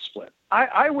that split.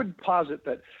 I would posit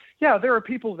that, there are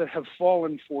people that have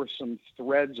fallen for some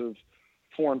threads of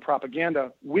foreign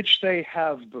propaganda, which they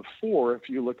have before. If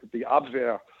you look at the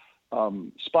Abwehr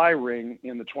spy ring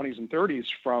in the 20s and 30s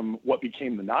from what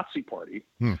became the Nazi Party,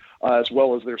 as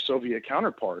well as their Soviet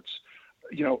counterparts,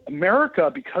 America,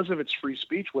 because of its free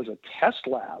speech, was a test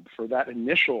lab for that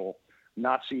initial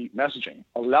Nazi messaging.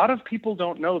 A lot of people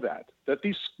don't know that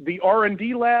the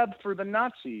R&D lab for the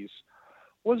Nazis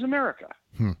was America.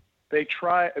 They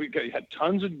you had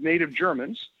tons of native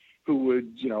Germans who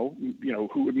would,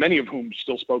 who many of whom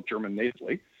still spoke German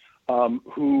natively,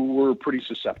 who were pretty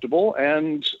susceptible,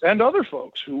 and other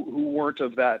folks who weren't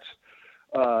of that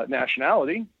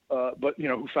nationality, but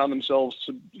who found themselves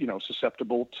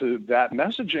susceptible to that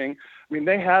messaging. I mean,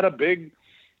 they had a big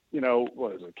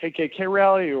what is it, KKK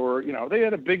rally, or, they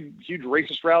had a big, huge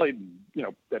racist rally,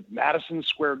 at Madison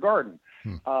Square Garden.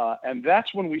 And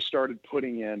that's when we started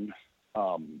putting in,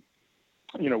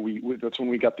 that's when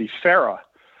we got the FARA,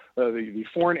 the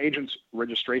Foreign Agents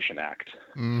Registration Act,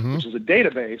 which is a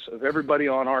database of everybody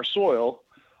on our soil,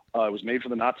 It was made for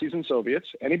the Nazis and Soviets.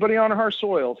 Anybody on our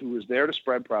soil who was there to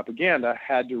spread propaganda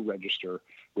had to register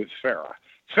with FARA.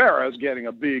 FARA is getting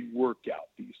a big workout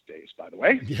these days, by the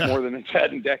way, more than it's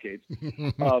had in decades.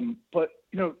 But,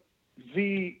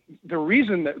 the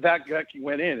reason that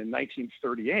went in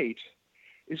 1938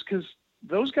 is because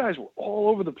those guys were all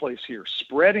over the place here,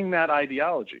 spreading that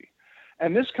ideology.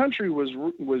 And this country was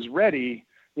ready,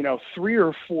 3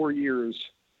 or 4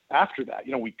 years after that.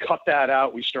 We cut that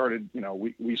out. We started,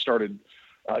 we started,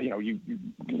 you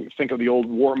think of the old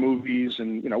war movies,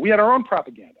 and, we had our own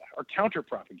propaganda, our counter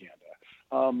propaganda.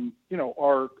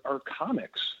 Our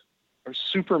comics, our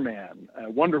Superman,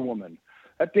 Wonder Woman,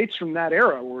 that dates from that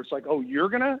era where it's like, oh, you're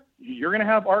gonna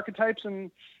have archetypes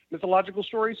and mythological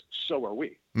stories. So are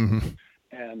we. Mm-hmm.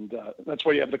 And that's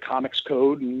why you have the comics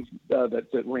code and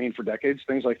that reigned for decades,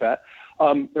 things like that.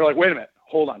 They're like, wait a minute,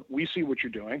 hold on. We see what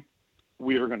you're doing.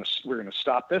 We're gonna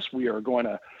stop this. We are going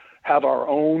to have our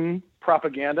own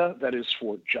propaganda that is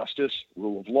for justice,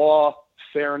 rule of law,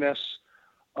 fairness,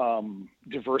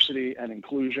 diversity, and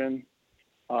inclusion.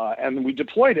 And we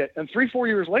deployed it. And 3-4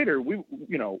 years later,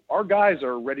 our guys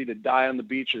are ready to die on the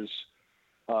beaches,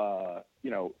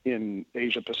 in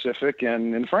Asia Pacific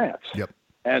and in France. Yep.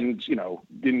 And,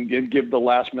 didn't give the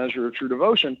last measure of true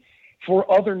devotion for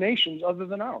other nations other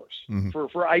than ours,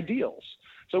 for ideals.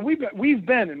 So we've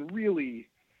been in really,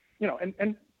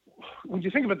 and when you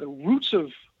think about the roots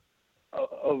of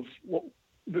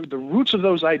the roots of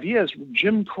those ideas,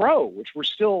 Jim Crow, which were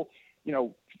still,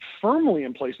 firmly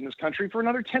in place in this country for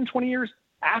another 10, 20 years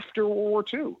after World War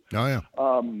II. Oh, yeah.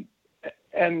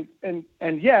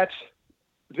 And yet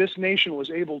this nation was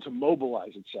able to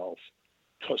mobilize itself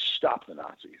to stop the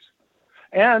Nazis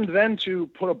and then to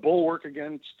put a bulwark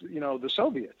against, the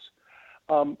Soviets.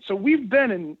 So we've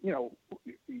been in,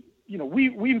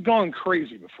 we've gone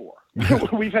crazy before.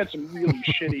 We've had some really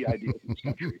shitty ideas in this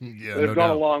country that have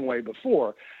gone a long way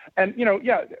before. And,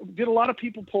 did a lot of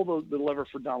people pull the lever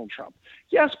for Donald Trump?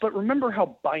 Yes, but remember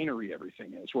how binary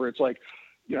everything is, where it's like,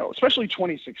 especially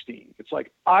 2016, it's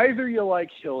like either you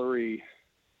like Hillary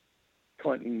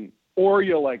Clinton or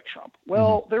you like Trump.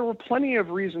 Well, there were plenty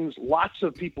of reasons lots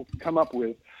of people could come up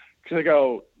with to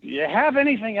go, do you have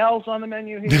anything else on the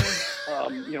menu here?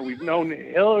 We've known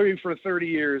Hillary for 30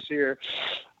 years here.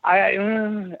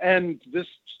 And this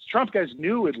Trump guys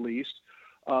knew, at least,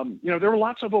 there were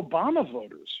lots of Obama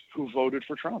voters who voted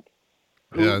for Trump,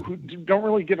 who don't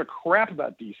really give a crap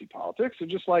about DC politics. They're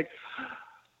just like,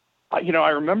 I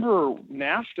remember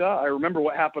NAFTA. I remember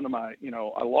what happened to my,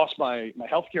 I lost my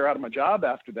health care out of my job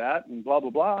after that, and blah,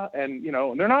 blah, blah. And,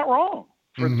 and they're not wrong.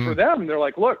 For them, they're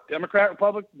like, look, Democrat,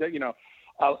 Republic,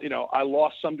 I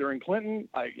lost some during Clinton.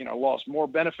 I, lost more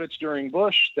benefits during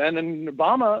Bush. Then in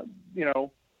Obama,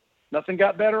 nothing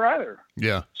got better either.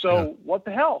 Yeah. So what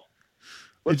the hell?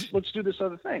 Let's do this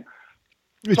other thing.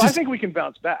 I think we can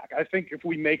bounce back. I think if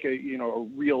we make a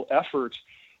real effort,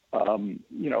 and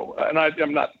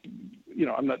I'm not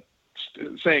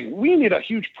saying we need a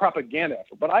huge propaganda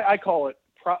effort, but I call it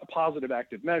positive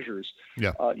active measures.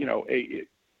 Yeah.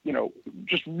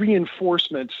 Just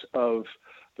reinforcement of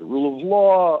the rule of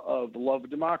law, of the love of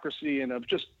democracy, and of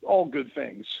just all good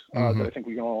things that I think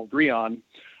we can all agree on.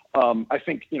 I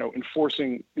think,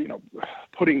 enforcing,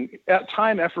 putting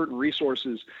time, effort, and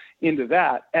resources into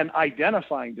that and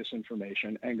identifying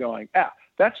disinformation and going,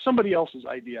 that's somebody else's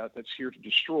idea that's here to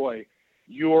destroy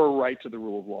your right to the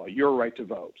rule of law, your right to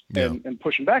vote, and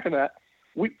pushing back on that.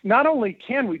 We not only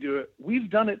can we do it, we've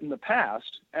done it in the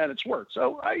past and it's worked.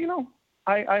 So I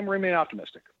remain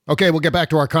optimistic. Okay, we'll get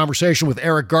back to our conversation with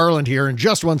Eric Garland here in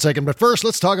just 1 second. But first,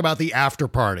 let's talk about the after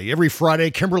party. Every Friday,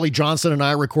 Kimberly Johnson and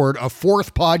I record a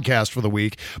fourth podcast for the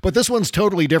week, but this one's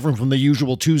totally different from the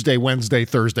usual Tuesday, Wednesday,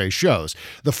 Thursday shows.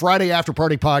 The Friday after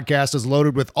party podcast is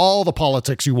loaded with all the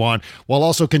politics you want, while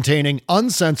also containing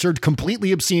uncensored,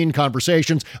 completely obscene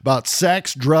conversations about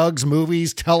sex, drugs,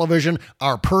 movies, television,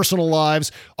 our personal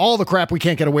lives, all the crap we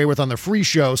can't get away with on the free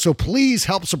show. So please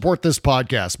help support this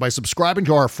podcast by subscribing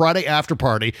to our Friday after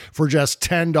party for just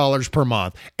 $10 per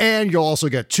month. And you'll also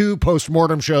get 2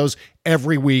 postmortem shows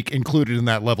every week included in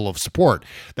that level of support.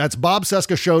 That's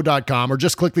bobcescashow.com, or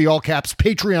just click the all caps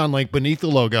Patreon link beneath the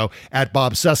logo at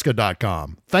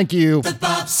bobcesca.com. Thank you. The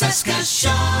Bob Cesca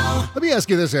Show. Let me ask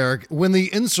you this, Eric. When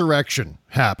the insurrection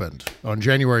happened on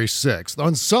January 6th,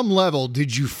 on some level,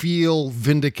 did you feel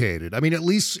vindicated? I mean, at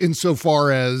least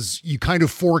insofar as you kind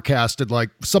of forecasted like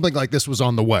something like this was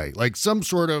on the way, like some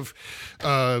sort of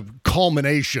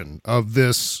culmination of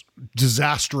this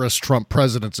disastrous Trump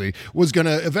presidency was going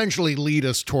to eventually lead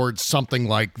us towards something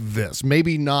like this.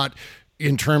 Maybe not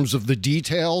in terms of the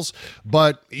details,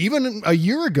 but even a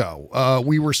year ago,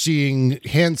 we were seeing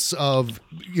hints of,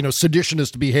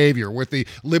 seditionist behavior with the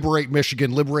Liberate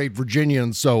Michigan, Liberate Virginia,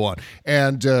 and so on,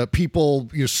 and people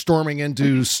storming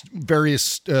into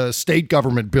various state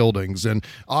government buildings and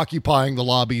occupying the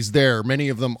lobbies there. Many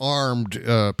of them armed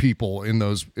people in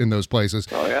those places.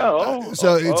 Oh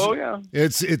yeah.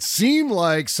 It seemed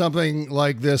like something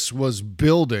like this was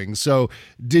building. So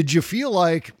did you feel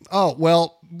like,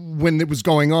 when it was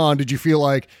going on, did you feel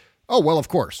like, of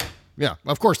course. Yeah,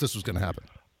 of course this was going to happen?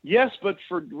 Yes, but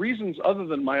for reasons other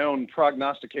than my own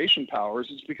prognostication powers,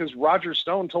 it's because Roger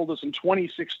Stone told us in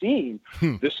 2016,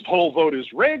 this whole vote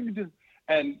is rigged,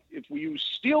 and if you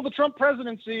steal the Trump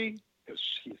presidency, because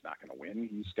he's not going to win,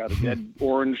 he's got a dead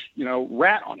orange,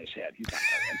 rat on his head. He's not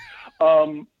going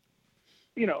to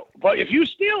win. But if you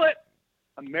steal it,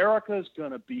 America's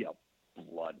going to be a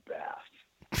bloodbath.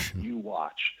 You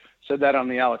watch. Said that on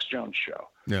the Alex Jones show.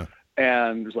 Yeah.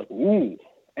 And it was like, ooh.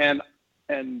 And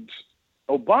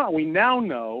Obama, we now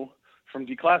know from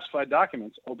declassified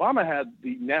documents, Obama had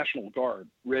the National Guard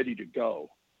ready to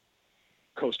go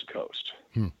coast to coast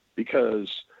because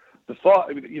the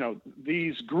thought,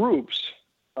 these groups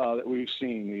that we've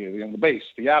seen, the base,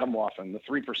 the Atomwaffen, the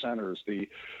 3%ers, the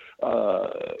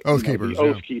Oath Keepers,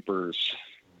 Oath Keepers,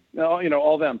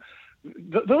 all them.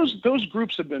 Those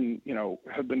groups have been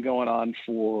going on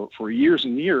for years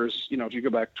and years. If you go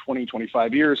back 20,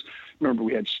 25 years, remember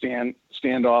we had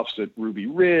standoffs at Ruby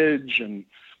Ridge and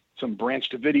some Branch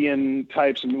Davidian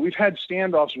types. I mean, we've had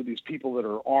standoffs with these people that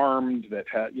are armed, that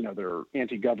they're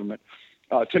anti-government.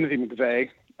 Timothy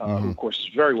McVeigh, who of course is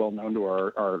very well known to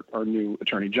our new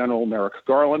Attorney General, Merrick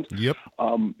Garland. Yep.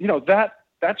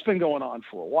 That's been going on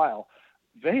for a while.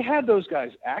 They had those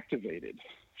guys activated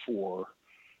for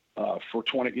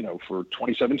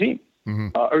 2017.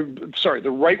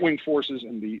 The right-wing forces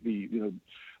and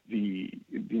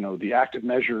the active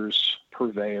measures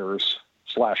purveyors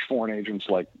 / foreign agents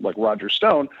like Roger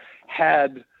Stone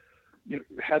had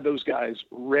those guys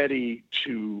ready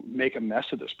to make a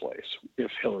mess of this place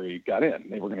if Hillary got in.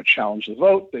 They were going to challenge the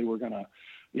vote. They were going to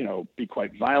be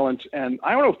quite violent. And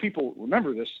I don't know if people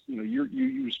remember this. You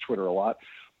use Twitter a lot.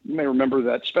 You may remember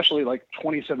that, especially like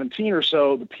 2017 or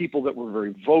so, the people that were very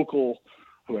vocal,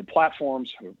 who had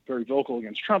platforms, who were very vocal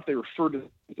against Trump, they referred to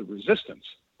the resistance.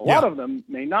 A lot of them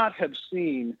may not have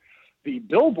seen the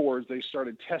billboards they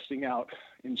started testing out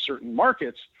in certain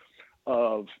markets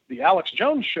of the Alex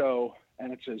Jones show,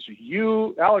 and it says,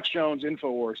 "You, Alex Jones,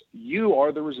 InfoWars, you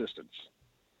are the resistance."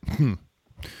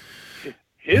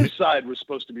 His side was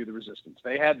supposed to be the resistance.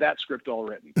 They had that script all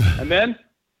written. And then,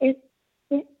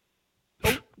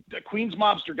 the Queens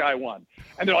mobster guy won,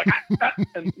 and they're like,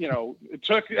 and it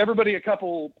took everybody a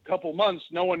couple months.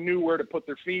 No one knew where to put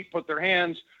their feet, put their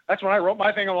hands. That's when I wrote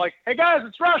my thing. I'm like, "Hey guys,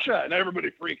 it's Russia," and everybody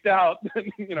freaked out.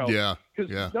 Because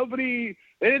they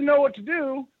didn't know what to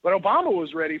do. But Obama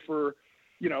was ready for,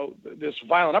 this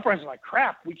violent uprising. Like,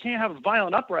 crap, we can't have a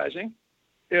violent uprising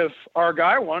if our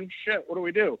guy won. Shit, what do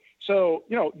we do? So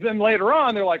then later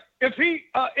on, they're like, if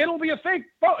it'll be a fake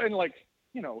vote, and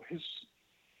his.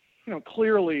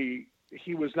 Clearly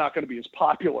he was not going to be as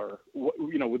popular,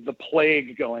 with the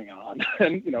plague going on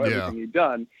and, everything he'd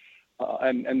done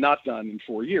and not done in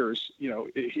 4 years.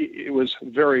 It was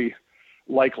very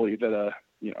likely that a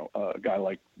guy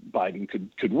like Biden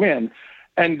could win.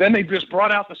 And then they just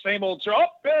brought out the same old, it's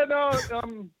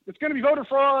going to be voter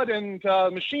fraud and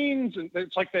machines. And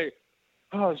it's like it's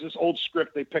this old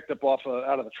script they picked up out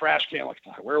of the trash can. Like,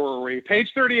 where were we?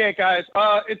 Page 38, guys.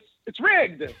 It's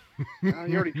rigged. You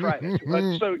already tried it.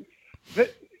 So,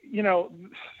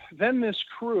 then this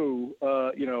crew,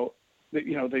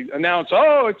 they announce,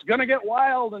 it's going to get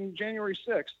wild on January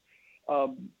 6th.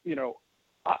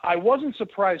 I wasn't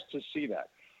surprised to see that.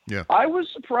 Yeah. I was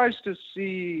surprised to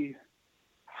see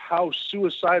how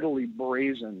suicidally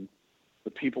brazen the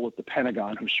people at the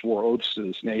Pentagon who swore oaths to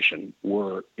this nation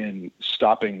were in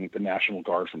stopping the National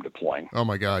Guard from deploying. Oh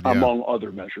my God! Yeah. Among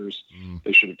other measures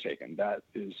they should have taken. That's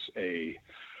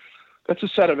a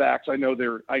set of acts. I know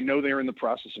they're in the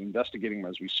process of investigating them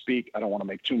as we speak. I don't want to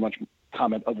make too much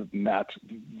comment other than that.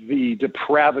 The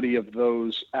depravity of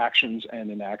those actions and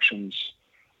inactions,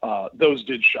 those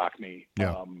did shock me.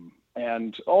 Yeah.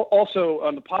 And also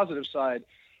on the positive side,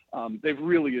 they've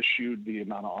really eschewed the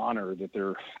amount of honor that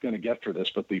they're going to get for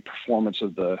this, but the performance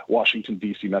of the Washington,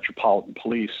 D.C. Metropolitan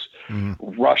Police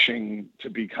rushing to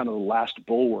be kind of the last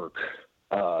bulwark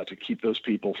to keep those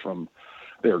people from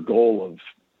their goal of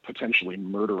potentially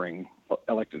murdering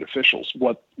elected officials.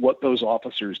 What those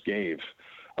officers gave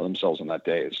themselves on that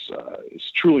day is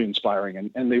truly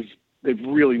inspiring, and they've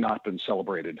really not been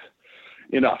celebrated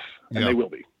enough, and Yeah. they will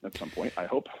be at some point, I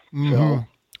hope. Mhm. So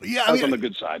Yeah, that's on the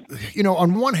good side.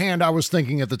 On one hand, I was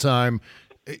thinking at the time,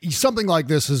 something like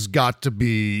this has got to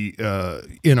be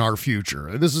in our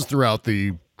future. This is throughout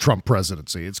the Trump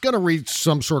presidency. It's going to reach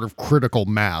some sort of critical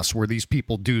mass where these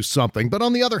people do something. But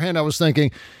on the other hand, I was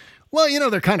thinking, well,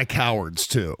 they're kind of cowards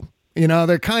too.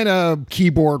 They're kind of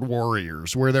keyboard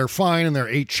warriors where they're fine in their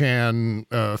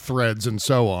 8chan threads and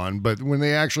so on. But when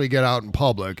they actually get out in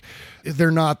public,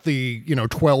 they're not the,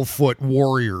 12-foot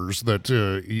warriors that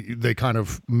they kind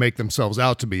of make themselves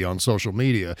out to be on social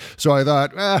media. So I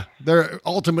thought, they're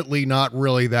ultimately not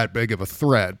really that big of a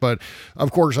threat. But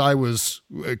of course, I was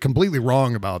completely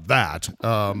wrong about that.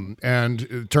 And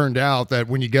it turned out that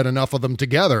when you get enough of them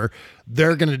together,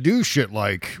 they're going to do shit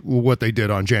like what they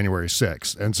did on January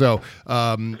 6th. And so,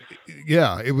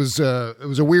 it was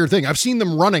a weird thing. I've seen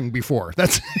them running before.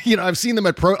 That's, I've seen them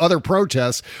at other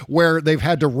protests where they've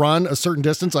had to run a certain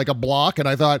distance, like a block. And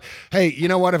I thought, hey, you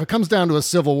know what? If it comes down to a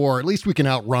civil war, at least we can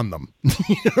outrun them.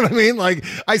 You know what I mean? Like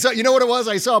I saw, you know what it was?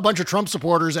 I saw a bunch of Trump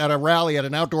supporters at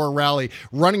an outdoor rally,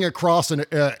 running across an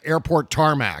airport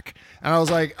tarmac. And I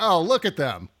was like, oh, look at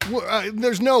them.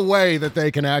 There's no way that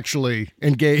they can actually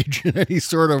engage in any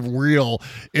sort of real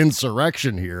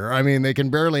insurrection here. I mean, they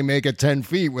can barely make it 10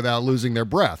 feet without losing their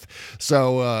breath.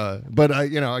 So,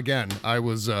 again, I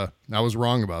was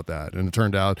wrong about that. And it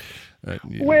turned out.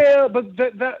 Well, but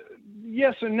that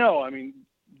yes and no. I mean,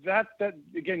 that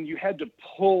again, you had to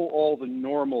pull all the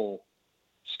normal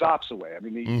stops away. I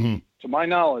mean, to my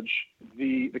knowledge,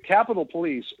 the Capitol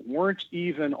Police weren't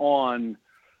even on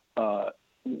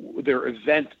their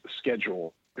event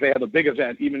schedule. They have a big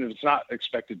event, even if it's not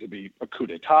expected to be a coup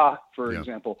d'etat, for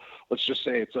example. Let's just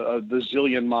say it's the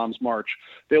Zillion Moms March.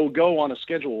 They'll go on a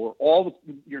schedule where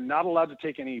you're not allowed to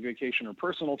take any vacation or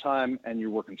personal time, and you're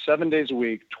working 7 days a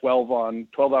week, 12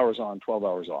 hours on, 12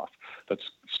 hours off. That's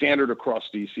standard across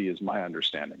D.C. is my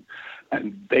understanding.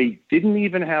 And they didn't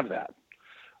even have that.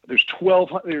 There's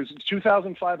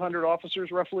 2,500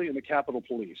 officers roughly in the Capitol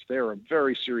Police. They're a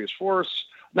very serious force.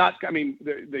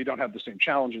 They don't have the same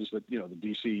challenges that, the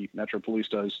DC Metro Police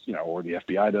does, or the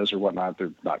FBI does or whatnot. They're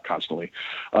not constantly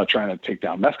trying to take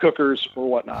down meth cookers or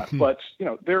whatnot. But,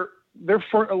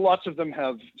 lots of them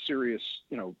have serious,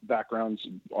 backgrounds,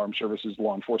 armed services,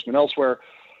 law enforcement elsewhere.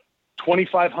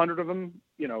 2,500 of them,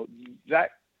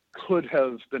 that could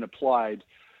have been applied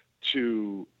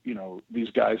to,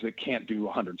 these guys that can't do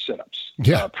 100 sit-ups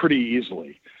pretty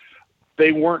easily.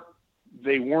 They weren't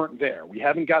there. We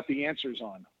haven't got the answers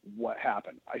on what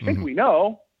happened. I think we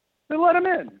know they let them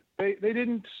in. They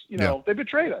didn't, they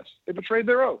betrayed us. They betrayed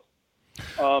their oath.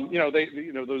 The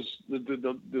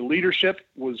leadership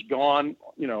was gone,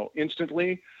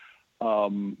 instantly.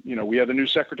 We have a new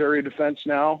Secretary of Defense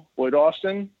now, Lloyd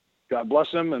Austin. God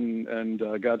bless him and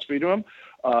Godspeed to him.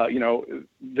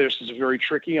 This is very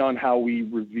tricky on how we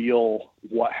reveal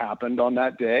what happened on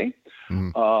that day.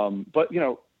 But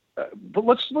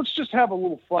let's just have a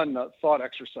little fun thought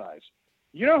exercise.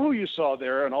 You know who you saw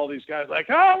there, and all these guys like,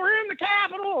 oh, we're in the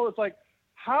Capitol. It's like,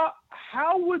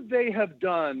 how would they have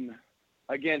done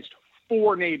against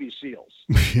 4 Navy SEALs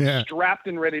strapped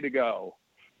and ready to go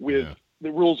with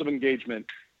the rules of engagement,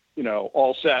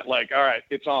 all set? Like, all right,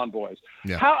 it's on, boys.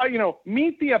 Yeah. How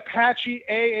meet the Apache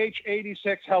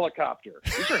AH-86 helicopter?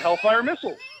 These are Hellfire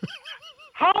missiles.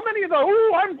 How many of those?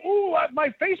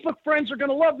 My Facebook friends are going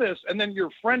to love this. And then your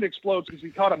friend explodes because he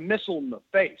caught a missile in the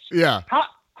face. Yeah.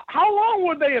 How long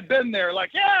would they have been there? Like,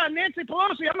 Nancy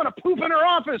Pelosi, I'm going to poop in her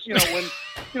office. When,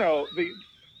 the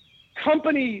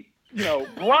company,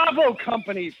 Bravo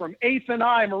company from 8th and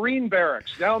I Marine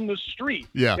Barracks down the street.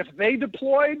 Yeah. If they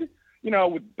deployed,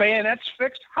 with bayonets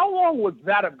fixed, how long would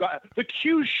that have got? The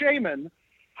Q Shaman,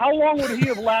 how long would he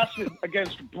have lasted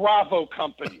against Bravo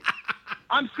company?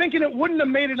 I'm thinking it wouldn't have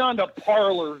made it onto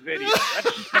Parlor video.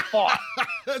 That's just a thought.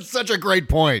 That's such a great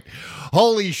point.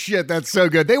 Holy shit, that's so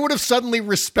good. They would have suddenly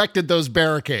respected those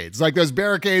barricades, like those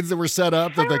barricades that were set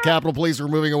up that the Capitol Police were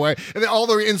moving away. And then all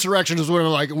the insurrectionists would have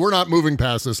been like, we're not moving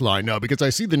past this line. No, because I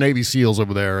see the Navy SEALs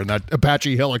over there and that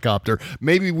Apache helicopter.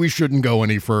 Maybe we shouldn't go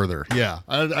any further. Yeah,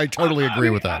 I totally agree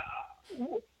with that.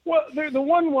 Well, the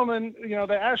one woman,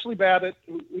 the Ashley Babbitt,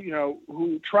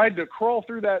 who tried to crawl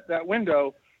through that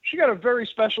window, she got a very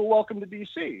special welcome to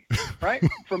D.C., right?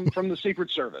 from the Secret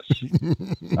Service.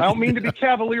 I don't mean to be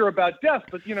cavalier about death,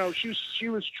 but she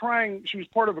was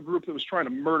part of a group that was trying to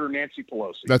murder Nancy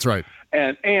Pelosi. That's right.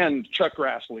 And Chuck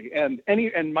Grassley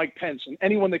and Mike Pence and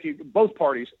anyone they could, both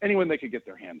parties, anyone they could get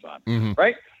their hands on.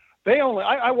 Right?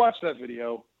 I watched that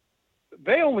video.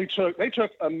 they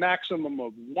took a maximum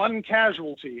of one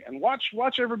casualty, and watch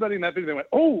everybody in that video. They went,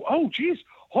 oh, geez,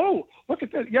 oh, look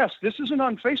at that. Yes, this isn't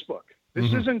on Facebook.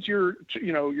 This isn't your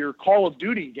Call of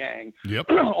Duty gang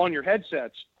on your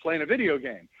headsets playing a video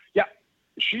game. Yeah,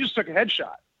 she just took a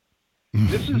headshot.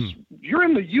 You're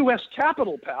in the U.S.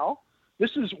 Capitol, pal.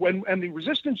 This is and the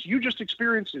resistance you just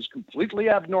experienced is completely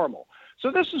abnormal.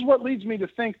 So this is what leads me to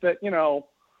think that,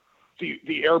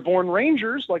 the airborne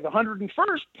Rangers, like the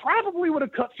 101st, probably would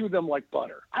have cut through them like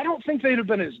butter. I don't think they'd have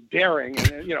been as daring.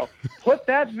 And, put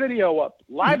that video up,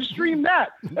 live stream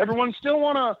that. Everyone still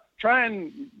want to try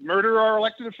and murder our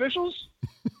elected officials?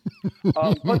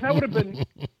 But that would have been,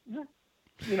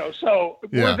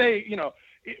 were they,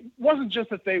 it wasn't just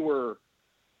that they weren't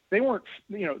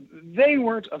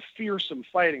a fearsome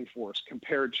fighting force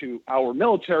compared to our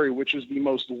military, which is the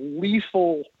most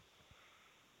lethal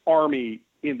army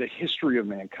in the history of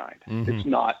mankind. It's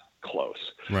not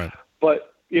close. Right.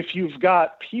 But if you've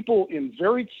got people in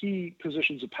very key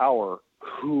positions of power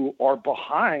who are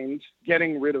behind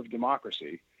getting rid of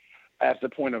democracy at the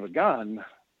point of a gun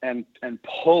and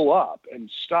pull up and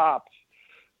stop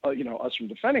us from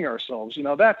defending ourselves,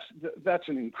 that's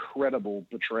an incredible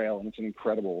betrayal, and it's an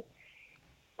incredible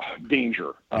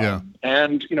danger.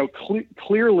 And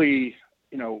clearly,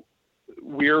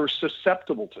 we're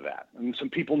susceptible to that. And some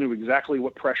people knew exactly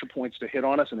what pressure points to hit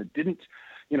on us, and it didn't.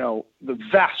 The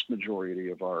vast majority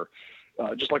of our,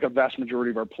 just like a vast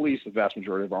majority of our police, the vast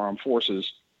majority of our armed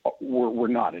forces were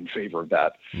not in favor of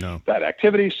that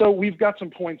activity. So we've got some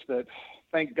points that,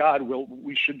 thank God,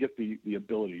 we should get the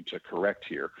ability to correct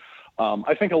here.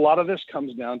 I think a lot of this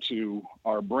comes down to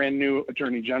our brand new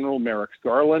Attorney General, Merrick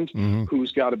Garland,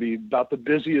 who's got to be about the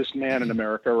busiest man in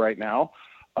America right now.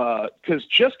 Because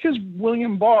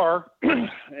William Barr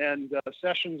and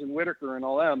Sessions and Whitaker and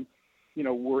all them,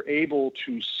 were able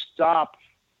to stop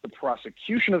the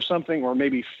prosecution of something, or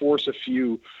maybe force a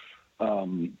few,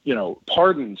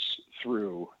 pardons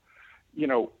through,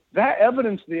 that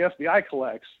evidence the FBI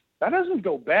collects, that doesn't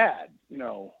go bad.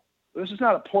 This is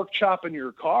not a pork chop in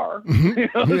your car.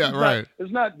 Right.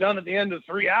 It's not done at the end of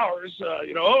 3 hours.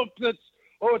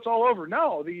 It's all over.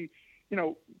 No,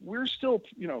 we're still,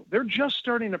 they're just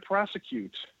starting to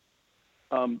prosecute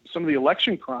some of the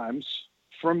election crimes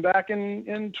from back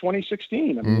in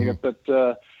 2016. I mean, you got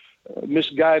that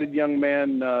misguided young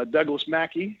man, Douglas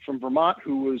Mackey from Vermont,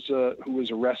 who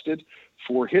was arrested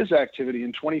for his activity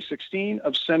in 2016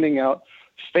 of sending out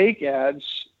fake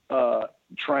ads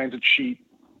trying to cheat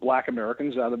Black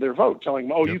Americans out of their vote, telling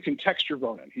them, you can text your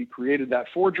vote in. He created that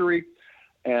forgery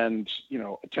and,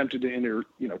 attempted to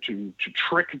to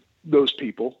trick those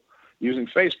people using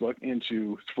Facebook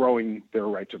into throwing their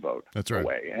right to vote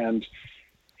away. And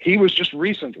he was just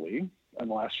recently, in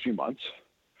the last few months,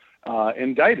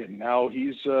 indicted. Now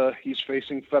he's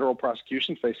facing federal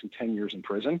prosecution, facing 10 years in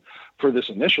prison for this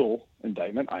initial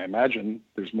indictment. I imagine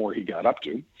there's more he got up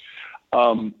to.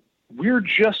 We're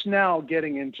just now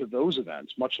getting into those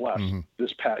events, much less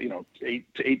this past,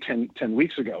 10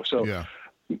 weeks ago. So,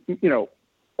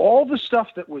 all the stuff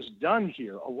that was done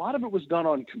here, a lot of it was done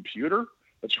on computer.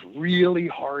 That's really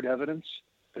hard evidence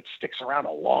that sticks around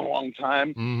a long, long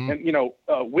time. And,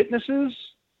 witnesses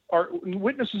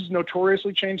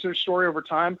notoriously change their story over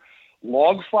time.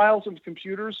 Log files of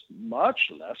computers, much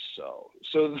less so.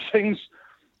 So the things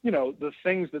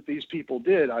that these people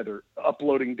did, either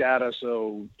uploading data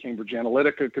so Cambridge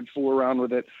Analytica could fool around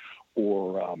with it,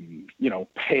 or,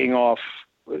 paying off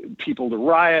people to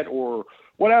riot, or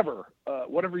whatever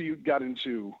you got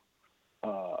into,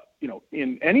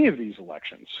 in any of these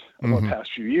elections over the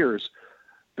past few years,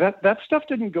 that stuff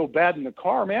didn't go bad in the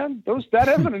car, man. That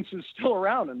evidence is still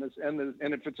around, and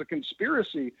if it's a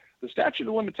conspiracy, the statute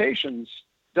of limitations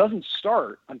doesn't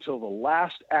start until the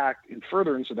last act in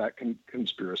furtherance of that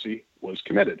conspiracy was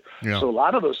committed. Yeah. So a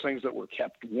lot of those things that were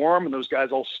kept warm, and those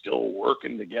guys all still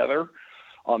working together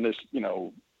on this,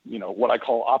 what I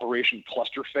call Operation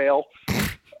Cluster Fail.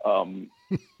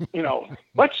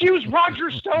 Let's use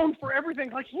Roger Stone for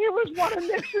everything. Like, he was one of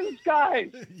Nixon's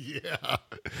guys. Yeah.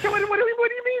 So what do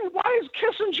you mean? Why is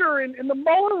Kissinger in the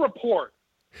Mueller report?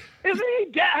 Is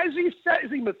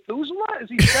he Methuselah? Is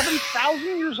he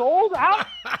 7,000 years old? How?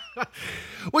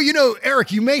 Well,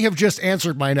 Eric, you may have just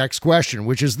answered my next question,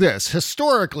 which is this.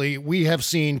 Historically, we have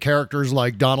seen characters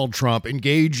like Donald Trump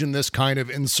engage in this kind of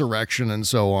insurrection and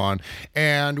so on,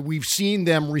 and we've seen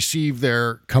them receive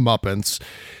their comeuppance.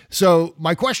 So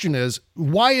my question is,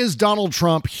 why is Donald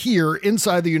Trump here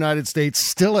inside the United States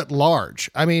still at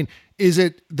large? I mean, is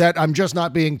it that I'm just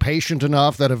not being patient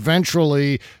enough, that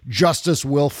eventually justice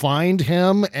will find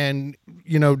him and,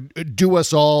 do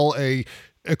us all a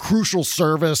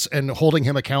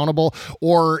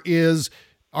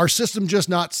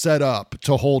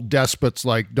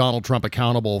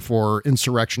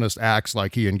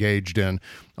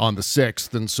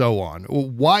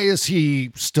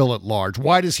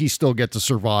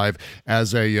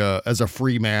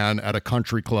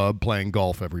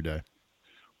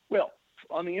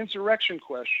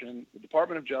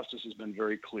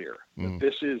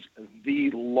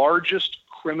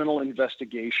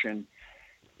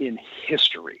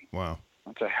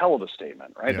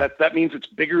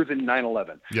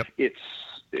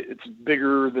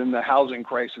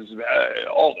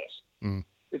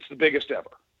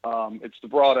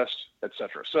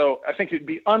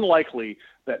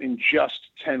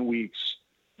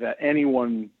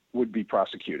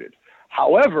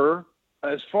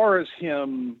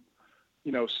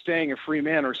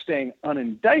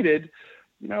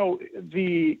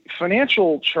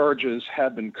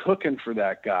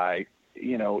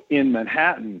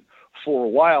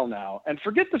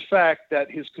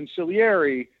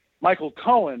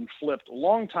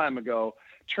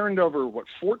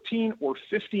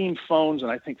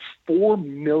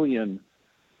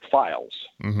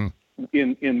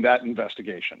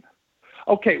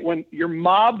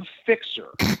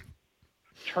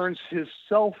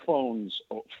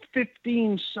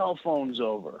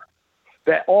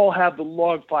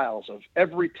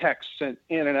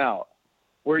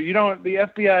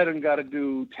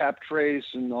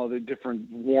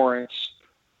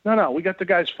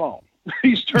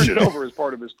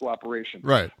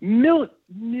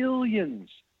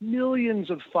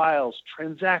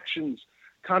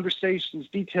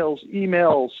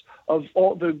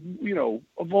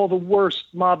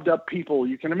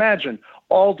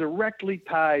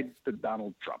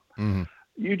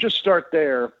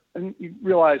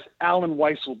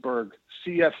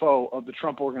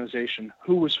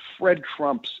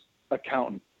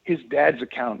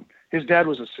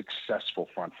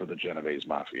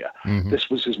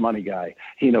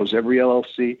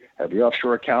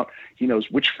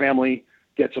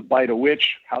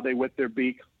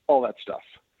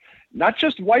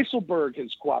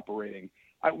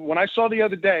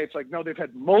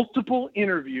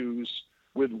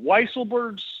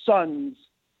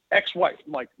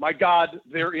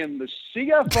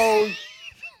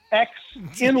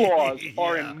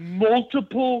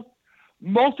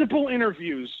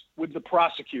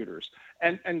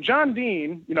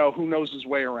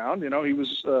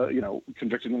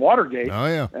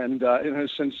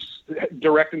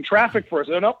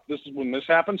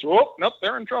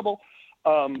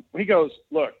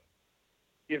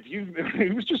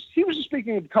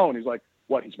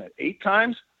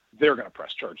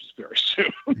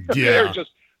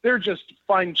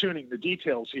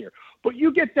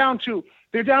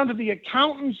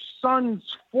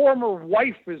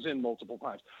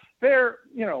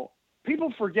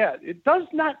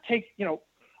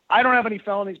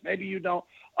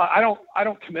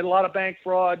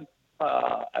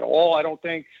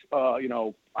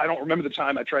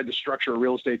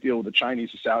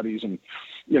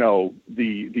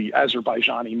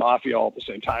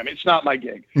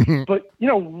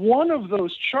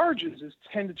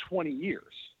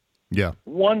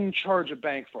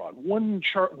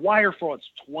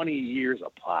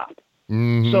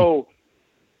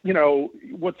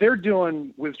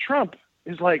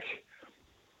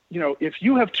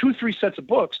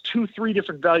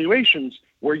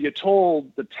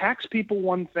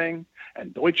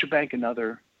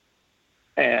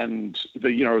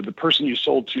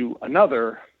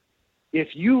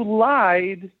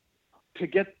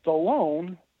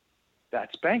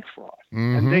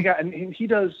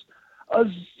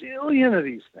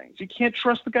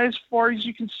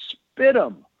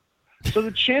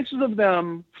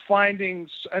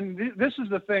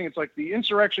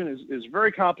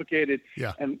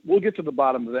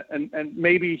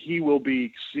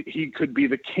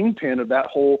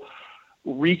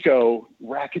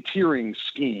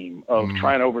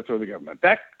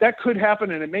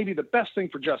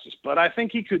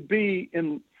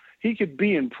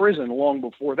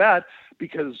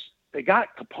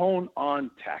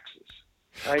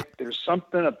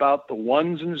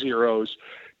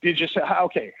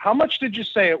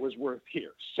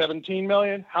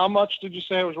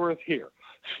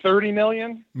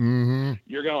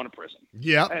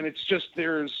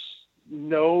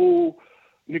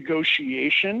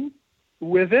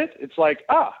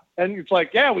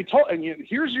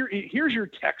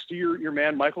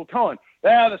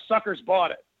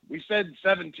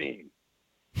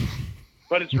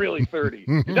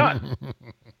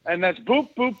And that's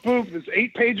boop, boop, boop. There's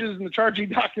 8 pages in the charging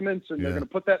documents, and they're going to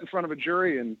put that in front of a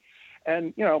jury. And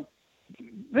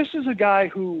this is a guy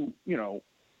who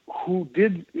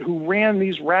ran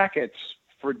these rackets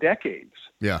for decades.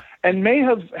 Yeah. And may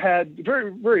have had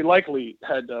very, very likely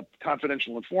had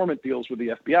confidential informant deals with the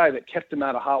FBI that kept him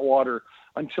out of hot water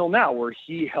until now, where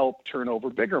he helped turn over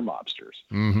bigger mobsters.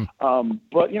 Mm-hmm.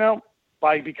 But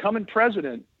by becoming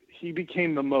president, he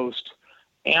became the most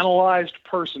analyzed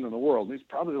person in the world. He's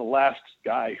probably the last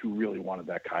guy who really wanted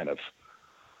that kind of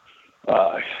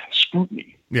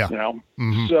scrutiny. Yeah.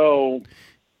 Mm-hmm.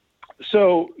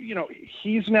 So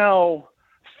he's now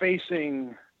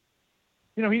facing.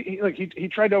 He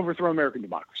tried to overthrow American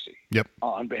democracy. Yep.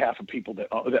 On behalf of people that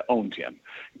owned him.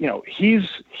 He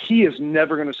is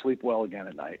never going to sleep well again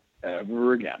at night,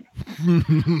 ever again.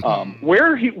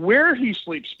 Where he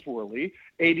sleeps poorly,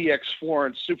 ADX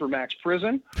Florence Supermax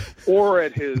prison, or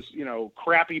at his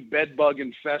crappy bedbug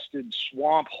infested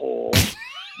swamp hole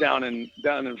down in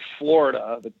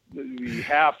Florida, the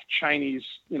half Chinese,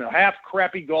 half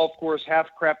crappy golf course, half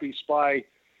crappy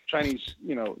Chinese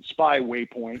spy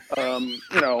waypoint.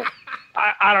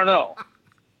 I don't know.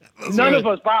 None of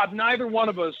us, Bob, neither one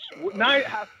of us.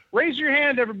 Raise your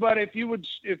hand, everybody, if you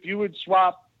would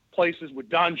swap places with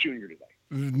Don Jr. today.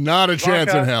 Not a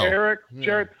chance in hell. Eric,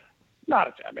 Jared, not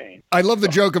a chance. I mean, I love the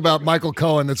joke about Michael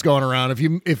Cohen that's going around.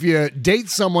 If you date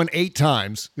someone 8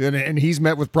 times and he's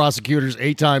met with prosecutors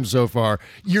 8 times so far,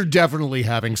 you're definitely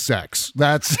having sex.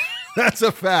 That's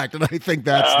a fact, and I think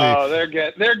that's they're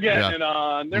getting it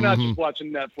on. They're not just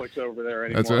watching Netflix over there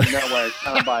anymore. That's right. No way.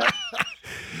 I don't buy it.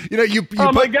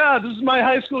 My God, this is my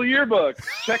high school yearbook.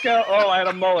 Check out. Oh, I had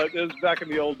a mullet. It was back in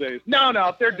the old days.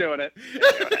 No, they're doing it.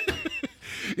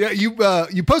 Yeah,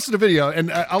 you posted a video,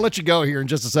 and I'll let you go here in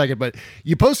just a second, but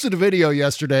you posted a video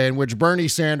yesterday in which Bernie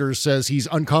Sanders says he's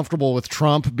uncomfortable with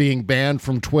Trump being banned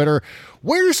from Twitter.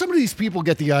 Where do some of these people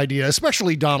get the idea,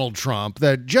 especially Donald Trump,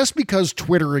 that just because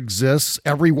Twitter exists,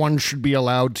 everyone should be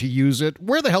allowed to use it?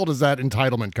 Where the hell does that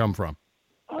entitlement come from?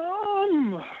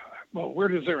 Well, where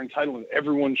does their entitlement?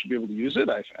 Everyone should be able to use it.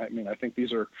 I think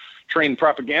these are trained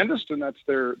propagandists, and that's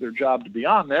their job to be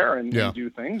on there and do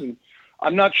things. And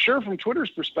I'm not sure from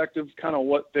Twitter's perspective, kind of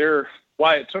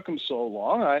why it took them so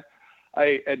long.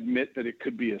 I admit that it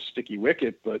could be a sticky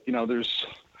wicket, but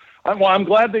I'm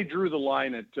glad they drew the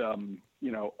line at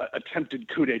attempted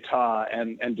coup d'état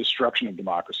and destruction of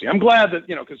democracy. I'm glad that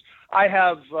because I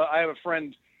have a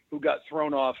friend who got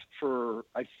thrown off for,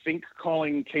 I think,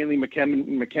 calling Kayleigh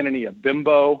McEnany a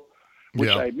bimbo, which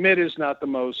I admit is not the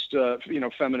most,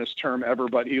 feminist term ever,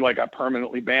 but he got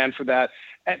permanently banned for that.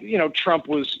 And, Trump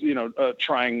was,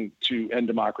 trying to end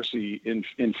democracy in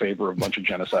favor of a bunch of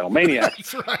genocidal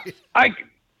maniacs. That's right.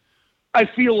 I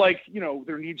feel like,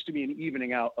 there needs to be an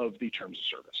evening out of the terms of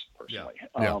service, personally.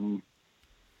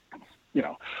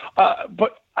 Yeah.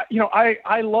 But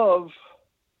I love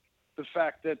the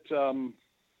fact that,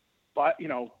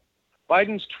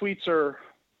 Biden's tweets are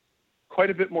quite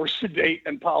a bit more sedate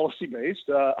and policy-based.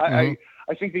 I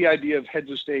think the idea of heads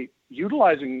of state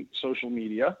utilizing social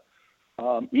media,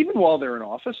 even while they're in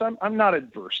office, I'm not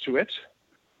adverse to it.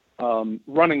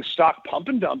 Running stock pump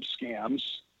and dump scams.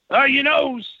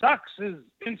 Sucks is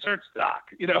insert stock.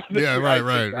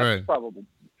 Right.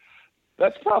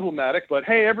 That's problematic. But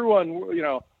hey, everyone,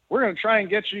 we're going to try and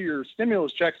get you your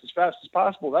stimulus checks as fast as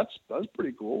possible. That's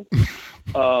pretty cool.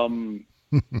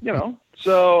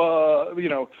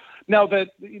 Now that,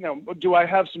 do I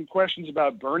have some questions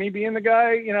about Bernie being the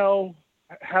guy,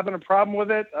 having a problem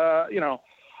with it?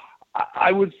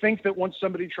 I would think that once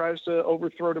somebody tries to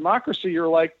overthrow democracy, you're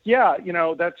like,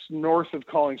 that's north of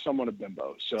calling someone a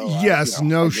bimbo. So yes,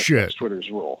 no shit. That's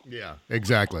Twitter's rule. Yeah,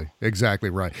 exactly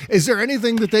right. Is there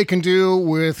anything that they can do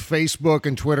with Facebook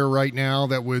and Twitter right now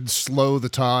that would slow the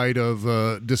tide of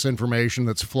disinformation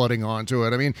that's flooding onto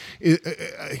it? I mean,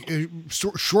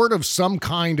 short of some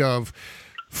kind of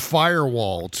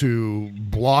firewall to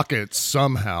block it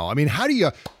somehow. I mean, how do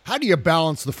you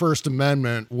balance the First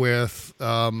Amendment with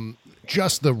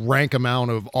just the rank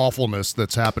amount of awfulness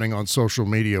that's happening on social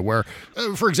media where,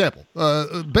 for example,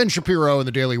 Ben Shapiro and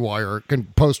the Daily Wire can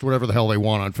post whatever the hell they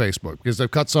want on Facebook because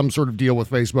they've cut some sort of deal with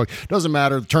Facebook. Doesn't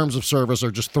matter. The terms of service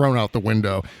are just thrown out the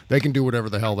window. They can do whatever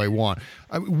the hell they want.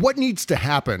 I mean, what needs to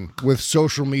happen with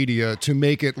social media to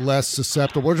make it less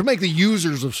susceptible, or to make the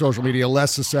users of social media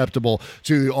less susceptible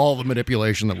to all the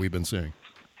manipulation that we've been seeing?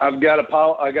 I got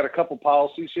a couple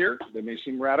policies here. They may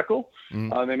seem radical.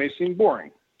 They may seem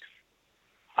boring.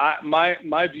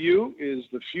 My view is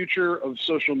the future of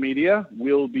social media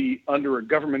will be under a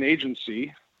government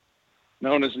agency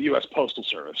known as the U.S. Postal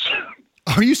Service.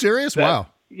 Are you serious? Wow.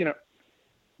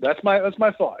 That's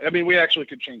my thought. I mean, we actually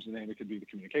could change the name. It could be the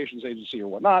communications agency or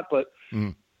whatnot, but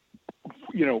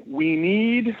we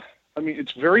need,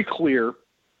 it's very clear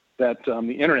that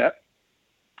the internet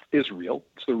is real.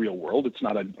 It's the real world. It's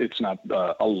not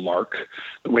a lark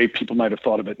the way people might have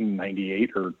thought of it in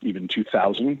 98 or even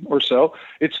 2000 or so.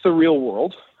 It's the real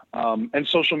world. And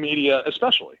social media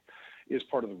especially is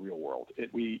part of the real world.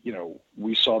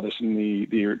 We saw this in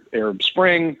the Arab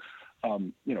Spring,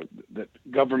 that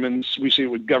we see it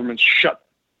with governments shut,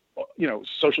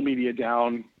 social media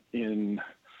down in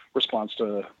response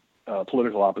to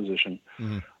political opposition.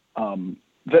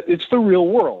 That it's the real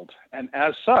world. And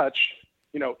as such,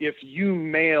 if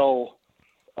you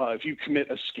if you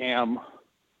commit a scam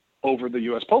over the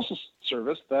U.S. Postal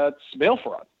Service, that's mail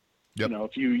fraud. Yep.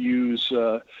 If you use,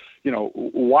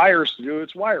 wires to do it,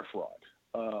 it's wire fraud.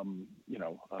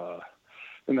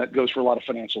 And that goes for a lot of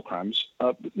financial crimes.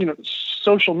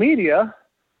 Social media,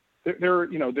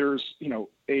 there's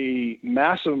a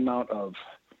massive amount of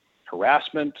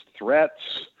harassment,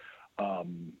 threats,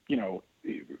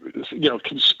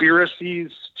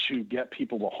 conspiracies to get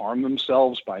people to harm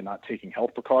themselves by not taking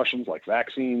health precautions like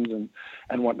vaccines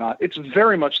and whatnot. It's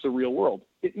very much the real world.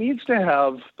 It needs to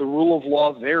have the rule of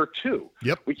law there too.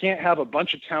 Yep. We can't have a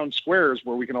bunch of town squares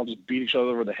where we can all just beat each other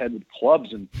over the head with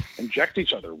clubs and inject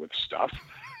each other with stuff.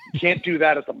 You can't do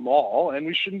that at the mall, and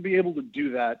we shouldn't be able to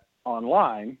do that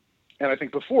online. And I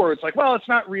think before it's like, well, it's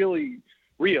not really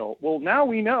real. Well, now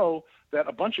we know that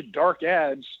a bunch of dark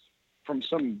ads from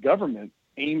some government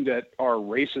aimed at our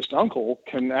racist uncle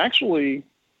can actually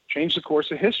change the course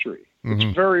of history. It's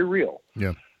very real.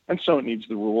 Yeah. And so it needs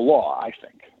the rule of law, I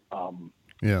think.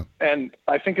 Yeah. And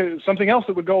I think something else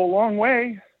that would go a long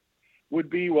way would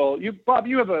be, Bob,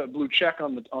 you have a blue check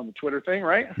on the Twitter thing,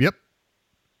 right? Yep.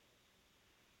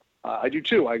 I do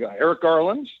too. I got Eric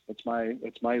Garland. That's my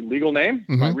legal name,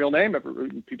 my real name.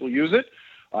 People use it.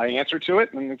 I answer to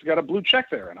it, and it's got a blue check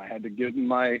there. And I had to give them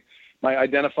my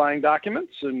identifying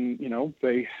documents, and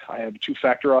I have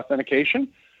 2-factor authentication.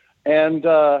 And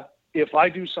if I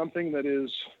do something that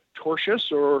is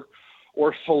tortious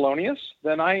or felonious,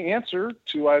 then I answer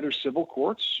to either civil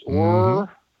courts or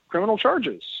criminal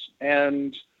charges,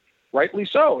 and rightly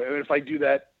so. And if I do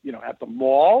that, at the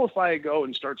mall, if I go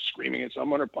and start screaming at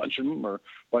someone or punch them or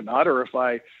whatnot, or if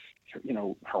I,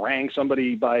 harangue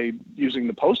somebody by using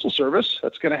the Postal Service,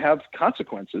 that's going to have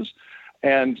consequences.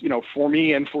 And, for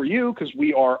me and for you, because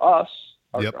we are us,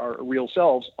 our real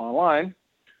selves online,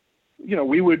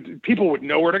 people would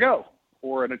know where to go,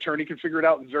 or an attorney could figure it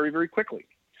out very, very quickly.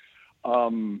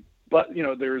 But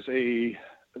there's a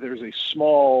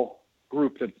small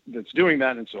group that's doing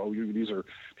that, and so these are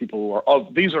people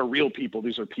these are real people.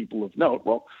 These are people of note.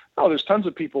 Well, no, there's tons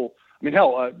of people. I mean,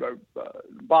 hell,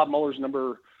 Bob Mueller's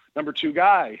number 2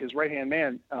 guy, his right hand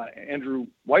man, Andrew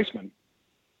Weissman,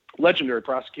 legendary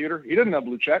prosecutor. He didn't have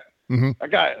blue check.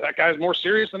 That guy's more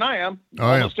serious than I am.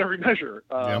 Almost every measure.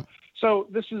 So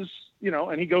this is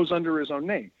and he goes under his own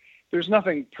name. There's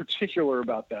nothing particular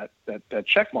about that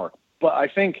check mark. But I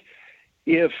think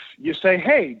if you say,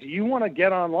 hey, do you want to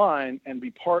get online and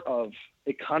be part of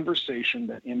a conversation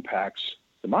that impacts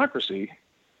democracy,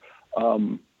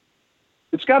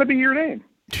 it's got to be your name.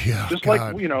 Yeah, just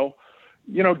God. like,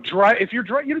 if you're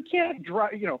dry, you can't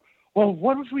drive, well,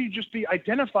 what if we just be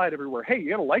identified everywhere? Hey, you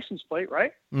got a license plate,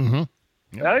 right? Yep.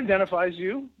 That identifies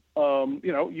you.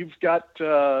 You've got,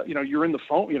 you're in the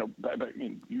phone,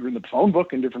 you're in the phone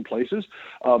book in different places.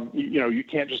 You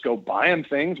can't just go buying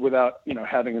things without,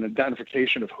 having an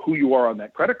identification of who you are on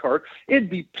that credit card. It'd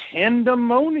be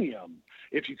pandemonium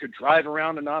if you could drive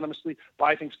around anonymously,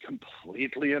 buy things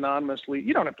completely anonymously.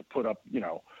 You don't have to put up,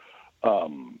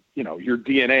 your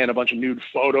DNA and a bunch of nude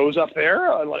photos up there,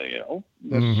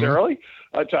 necessarily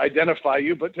to identify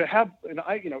you, but to have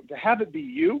it be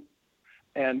you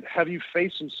and have you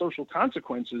face some social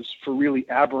consequences for really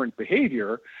aberrant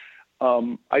behavior,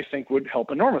 I think would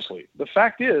help enormously. The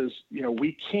fact is,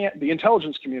 the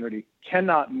intelligence community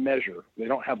cannot measure. They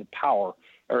don't have the power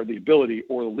or the ability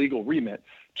or the legal remit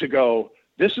to go,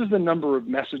 this is the number of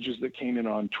messages that came in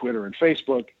on Twitter and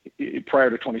Facebook prior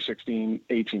to 2016,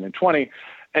 18, and 20.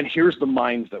 And here's the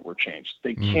minds that were changed.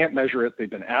 They can't measure it. They've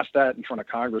been asked that in front of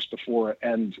Congress before.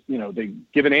 And, they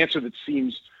give an answer that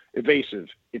seems evasive.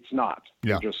 It's not.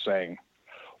 Yeah. They're just saying,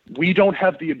 we don't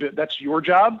have the ability. That's your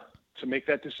job to make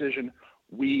that decision.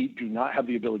 We do not have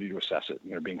the ability to assess it.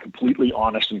 They're being completely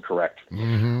honest and correct.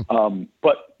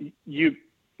 But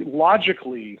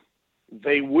logically,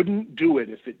 they wouldn't do it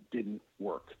if it didn't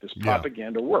work. This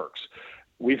propaganda works.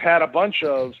 We've had a bunch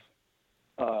of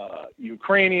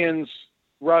Ukrainians,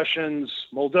 Russians,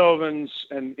 Moldovans,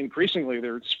 and increasingly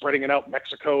they're spreading it out.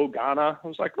 Mexico, Ghana. I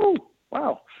was like, oh,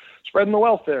 wow, spreading the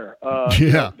wealth there.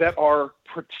 That are,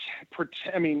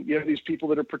 I mean, you have these people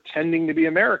that are pretending to be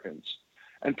Americans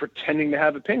and pretending to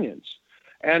have opinions.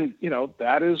 And,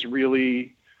 that is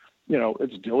really,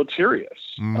 it's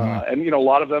deleterious. And, a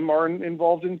lot of them are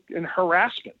involved in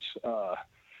harassment.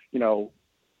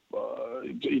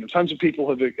 Tons of people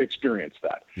have experienced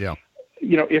that. Yeah.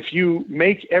 If you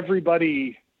make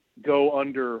everybody go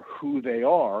under who they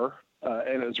are,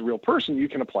 and as a real person, you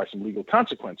can apply some legal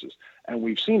consequences. And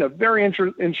we've seen a very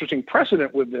interesting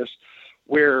precedent with this,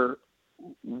 where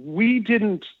we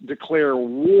didn't declare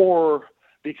war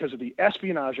because of the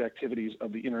espionage activities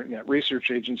of the Internet Research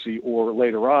Agency, or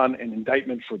later on an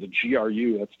indictment for the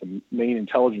GRU, that's the main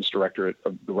intelligence directorate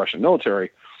of the Russian military.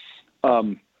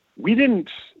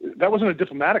 That wasn't a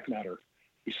diplomatic matter.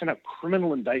 We sent out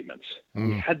criminal indictments. And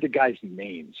we had the guys'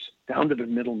 names, down to their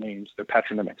middle names, their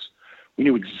patronymics. We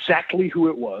knew exactly who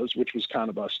it was, which was kind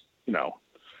of us,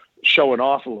 showing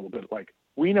off a little bit. Like,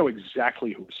 we know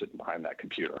exactly who was sitting behind that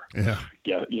computer. Yeah.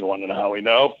 You want to know how we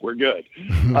know? We're good.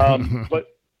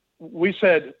 But we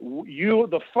said,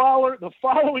 the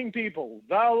following people,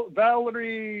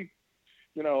 Valerie,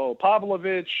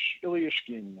 Pavlovich,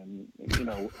 Ilyishkin, and,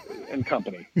 and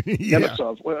company.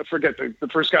 Nemetsov, I forget the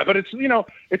first guy, but it's,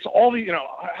 it's all the,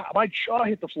 my jaw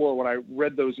hit the floor when I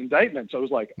read those indictments. I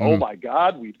was like, oh my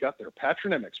God, we've got their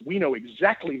patronymics. We know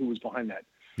exactly who was behind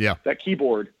that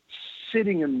keyboard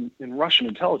sitting in Russian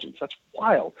intelligence. That's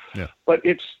wild. Yeah. But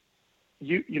it's,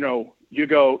 you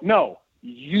go, no,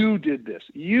 you did this.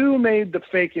 You made the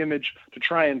fake image to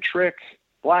try and trick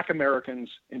Black Americans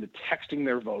into texting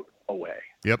their vote away.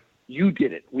 Yep. You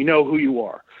did it. We know who you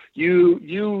are.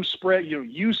 You spread,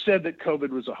 you said that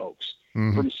COVID was a hoax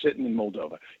from sitting in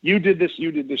Moldova. You did this,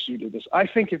 you did this, you did this. I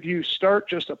think if you start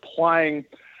just applying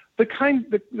the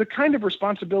kind of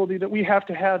responsibility that we have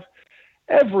to have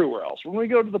everywhere else, when we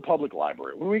go to the public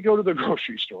library, when we go to the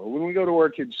grocery store, when we go to our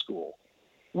kids' school,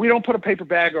 we don't put a paper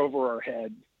bag over our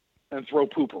head and throw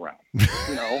poop around,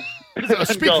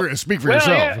 Speak for yourself.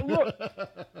 Yeah, look,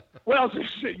 well,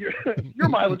 your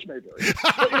mileage may vary.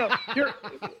 But,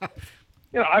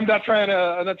 I'm not trying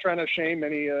to shame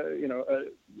any,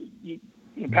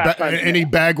 any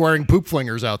bag wearing poop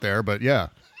flingers out there, but yeah.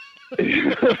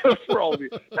 For all of you.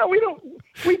 No, we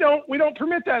don't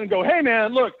permit that and go, hey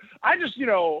man, look, I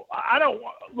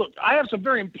have some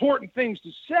very important things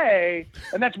to say,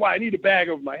 and that's why I need a bag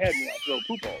over my head when I throw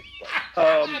poop all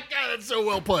the time. God, that's so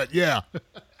well put. Yeah.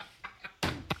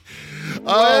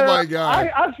 Oh my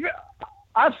God.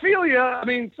 I feel you. I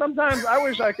mean, sometimes I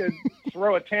wish I could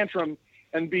throw a tantrum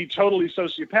and be totally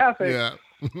sociopathic. Yeah.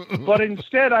 But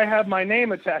instead I have my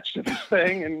name attached to this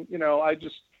thing, and I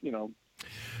just,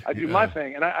 I do my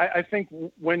thing. And I think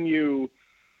when you,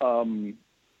 I'm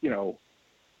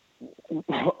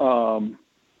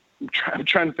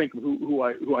trying to think of who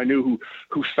I knew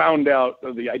who found out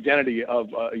the identity of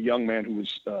a young man who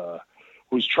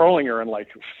was trolling her, and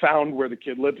found where the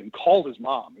kid lived and called his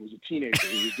mom. It was a teenager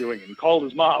he was doing it. He called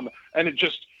his mom, and it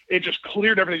just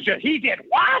cleared everything. He did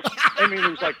what? I mean,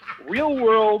 it was real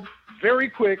world, very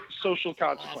quick social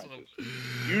consequences. Awesome.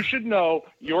 You should know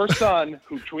your son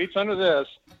who tweets under this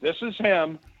is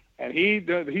him, and he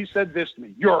said this to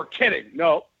me. You're kidding.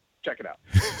 No, check it out.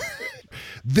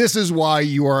 This is why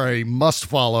you are a must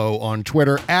follow on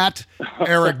Twitter at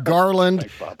Eric Garland.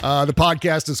 Thanks, the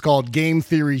podcast is called Game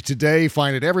Theory Today.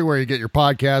 Find it everywhere you get your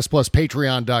podcast, plus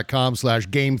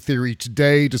patreon.com/Game Theory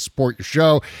Today to support your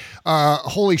show.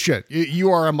 Holy shit. You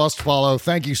are a must follow.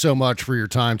 Thank you so much for your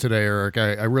time today, Eric.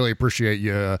 I really appreciate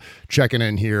you checking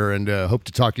in here, and hope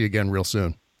to talk to you again real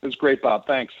soon. It was great, Bob.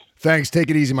 Thanks. Thanks.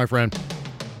 Take it easy, my friend.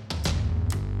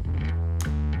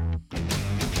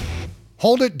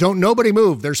 Hold it, don't nobody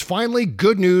move. There's finally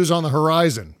good news on the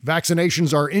horizon.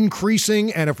 Vaccinations are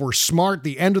increasing, and if we're smart,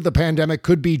 the end of the pandemic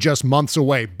could be just months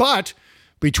away. But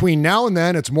between now and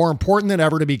then, it's more important than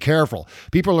ever to be careful.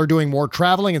 People are doing more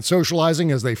traveling and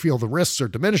socializing as they feel the risks are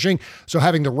diminishing, so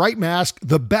having the right mask,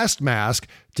 the best mask,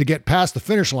 to get past the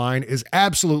finish line is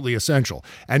absolutely essential.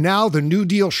 And now the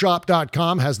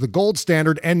newdealshop.com has the gold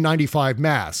standard N95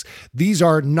 masks. These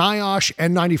are NIOSH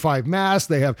N95 masks.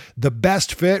 They have the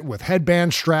best fit with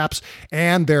headband straps,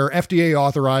 and they're FDA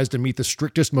authorized and meet the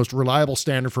strictest, most reliable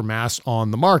standard for masks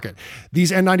on the market.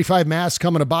 These N95 masks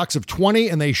come in a box of 20,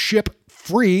 and they ship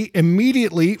free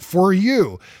immediately for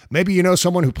you. Maybe you know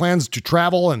someone who plans to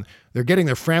travel and they're getting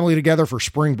their family together for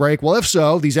spring break. Well, if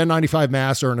so, these N95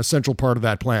 masks are an essential part of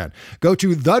that plan. Go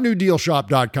to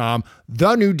thenewdealshop.com,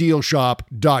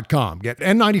 thenewdealshop.com. Get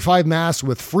N95 masks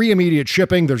with free immediate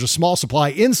shipping. There's a small supply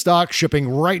in stock, shipping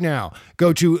right now.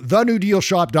 Go to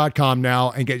thenewdealshop.com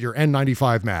now and get your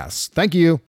N95 masks. Thank you.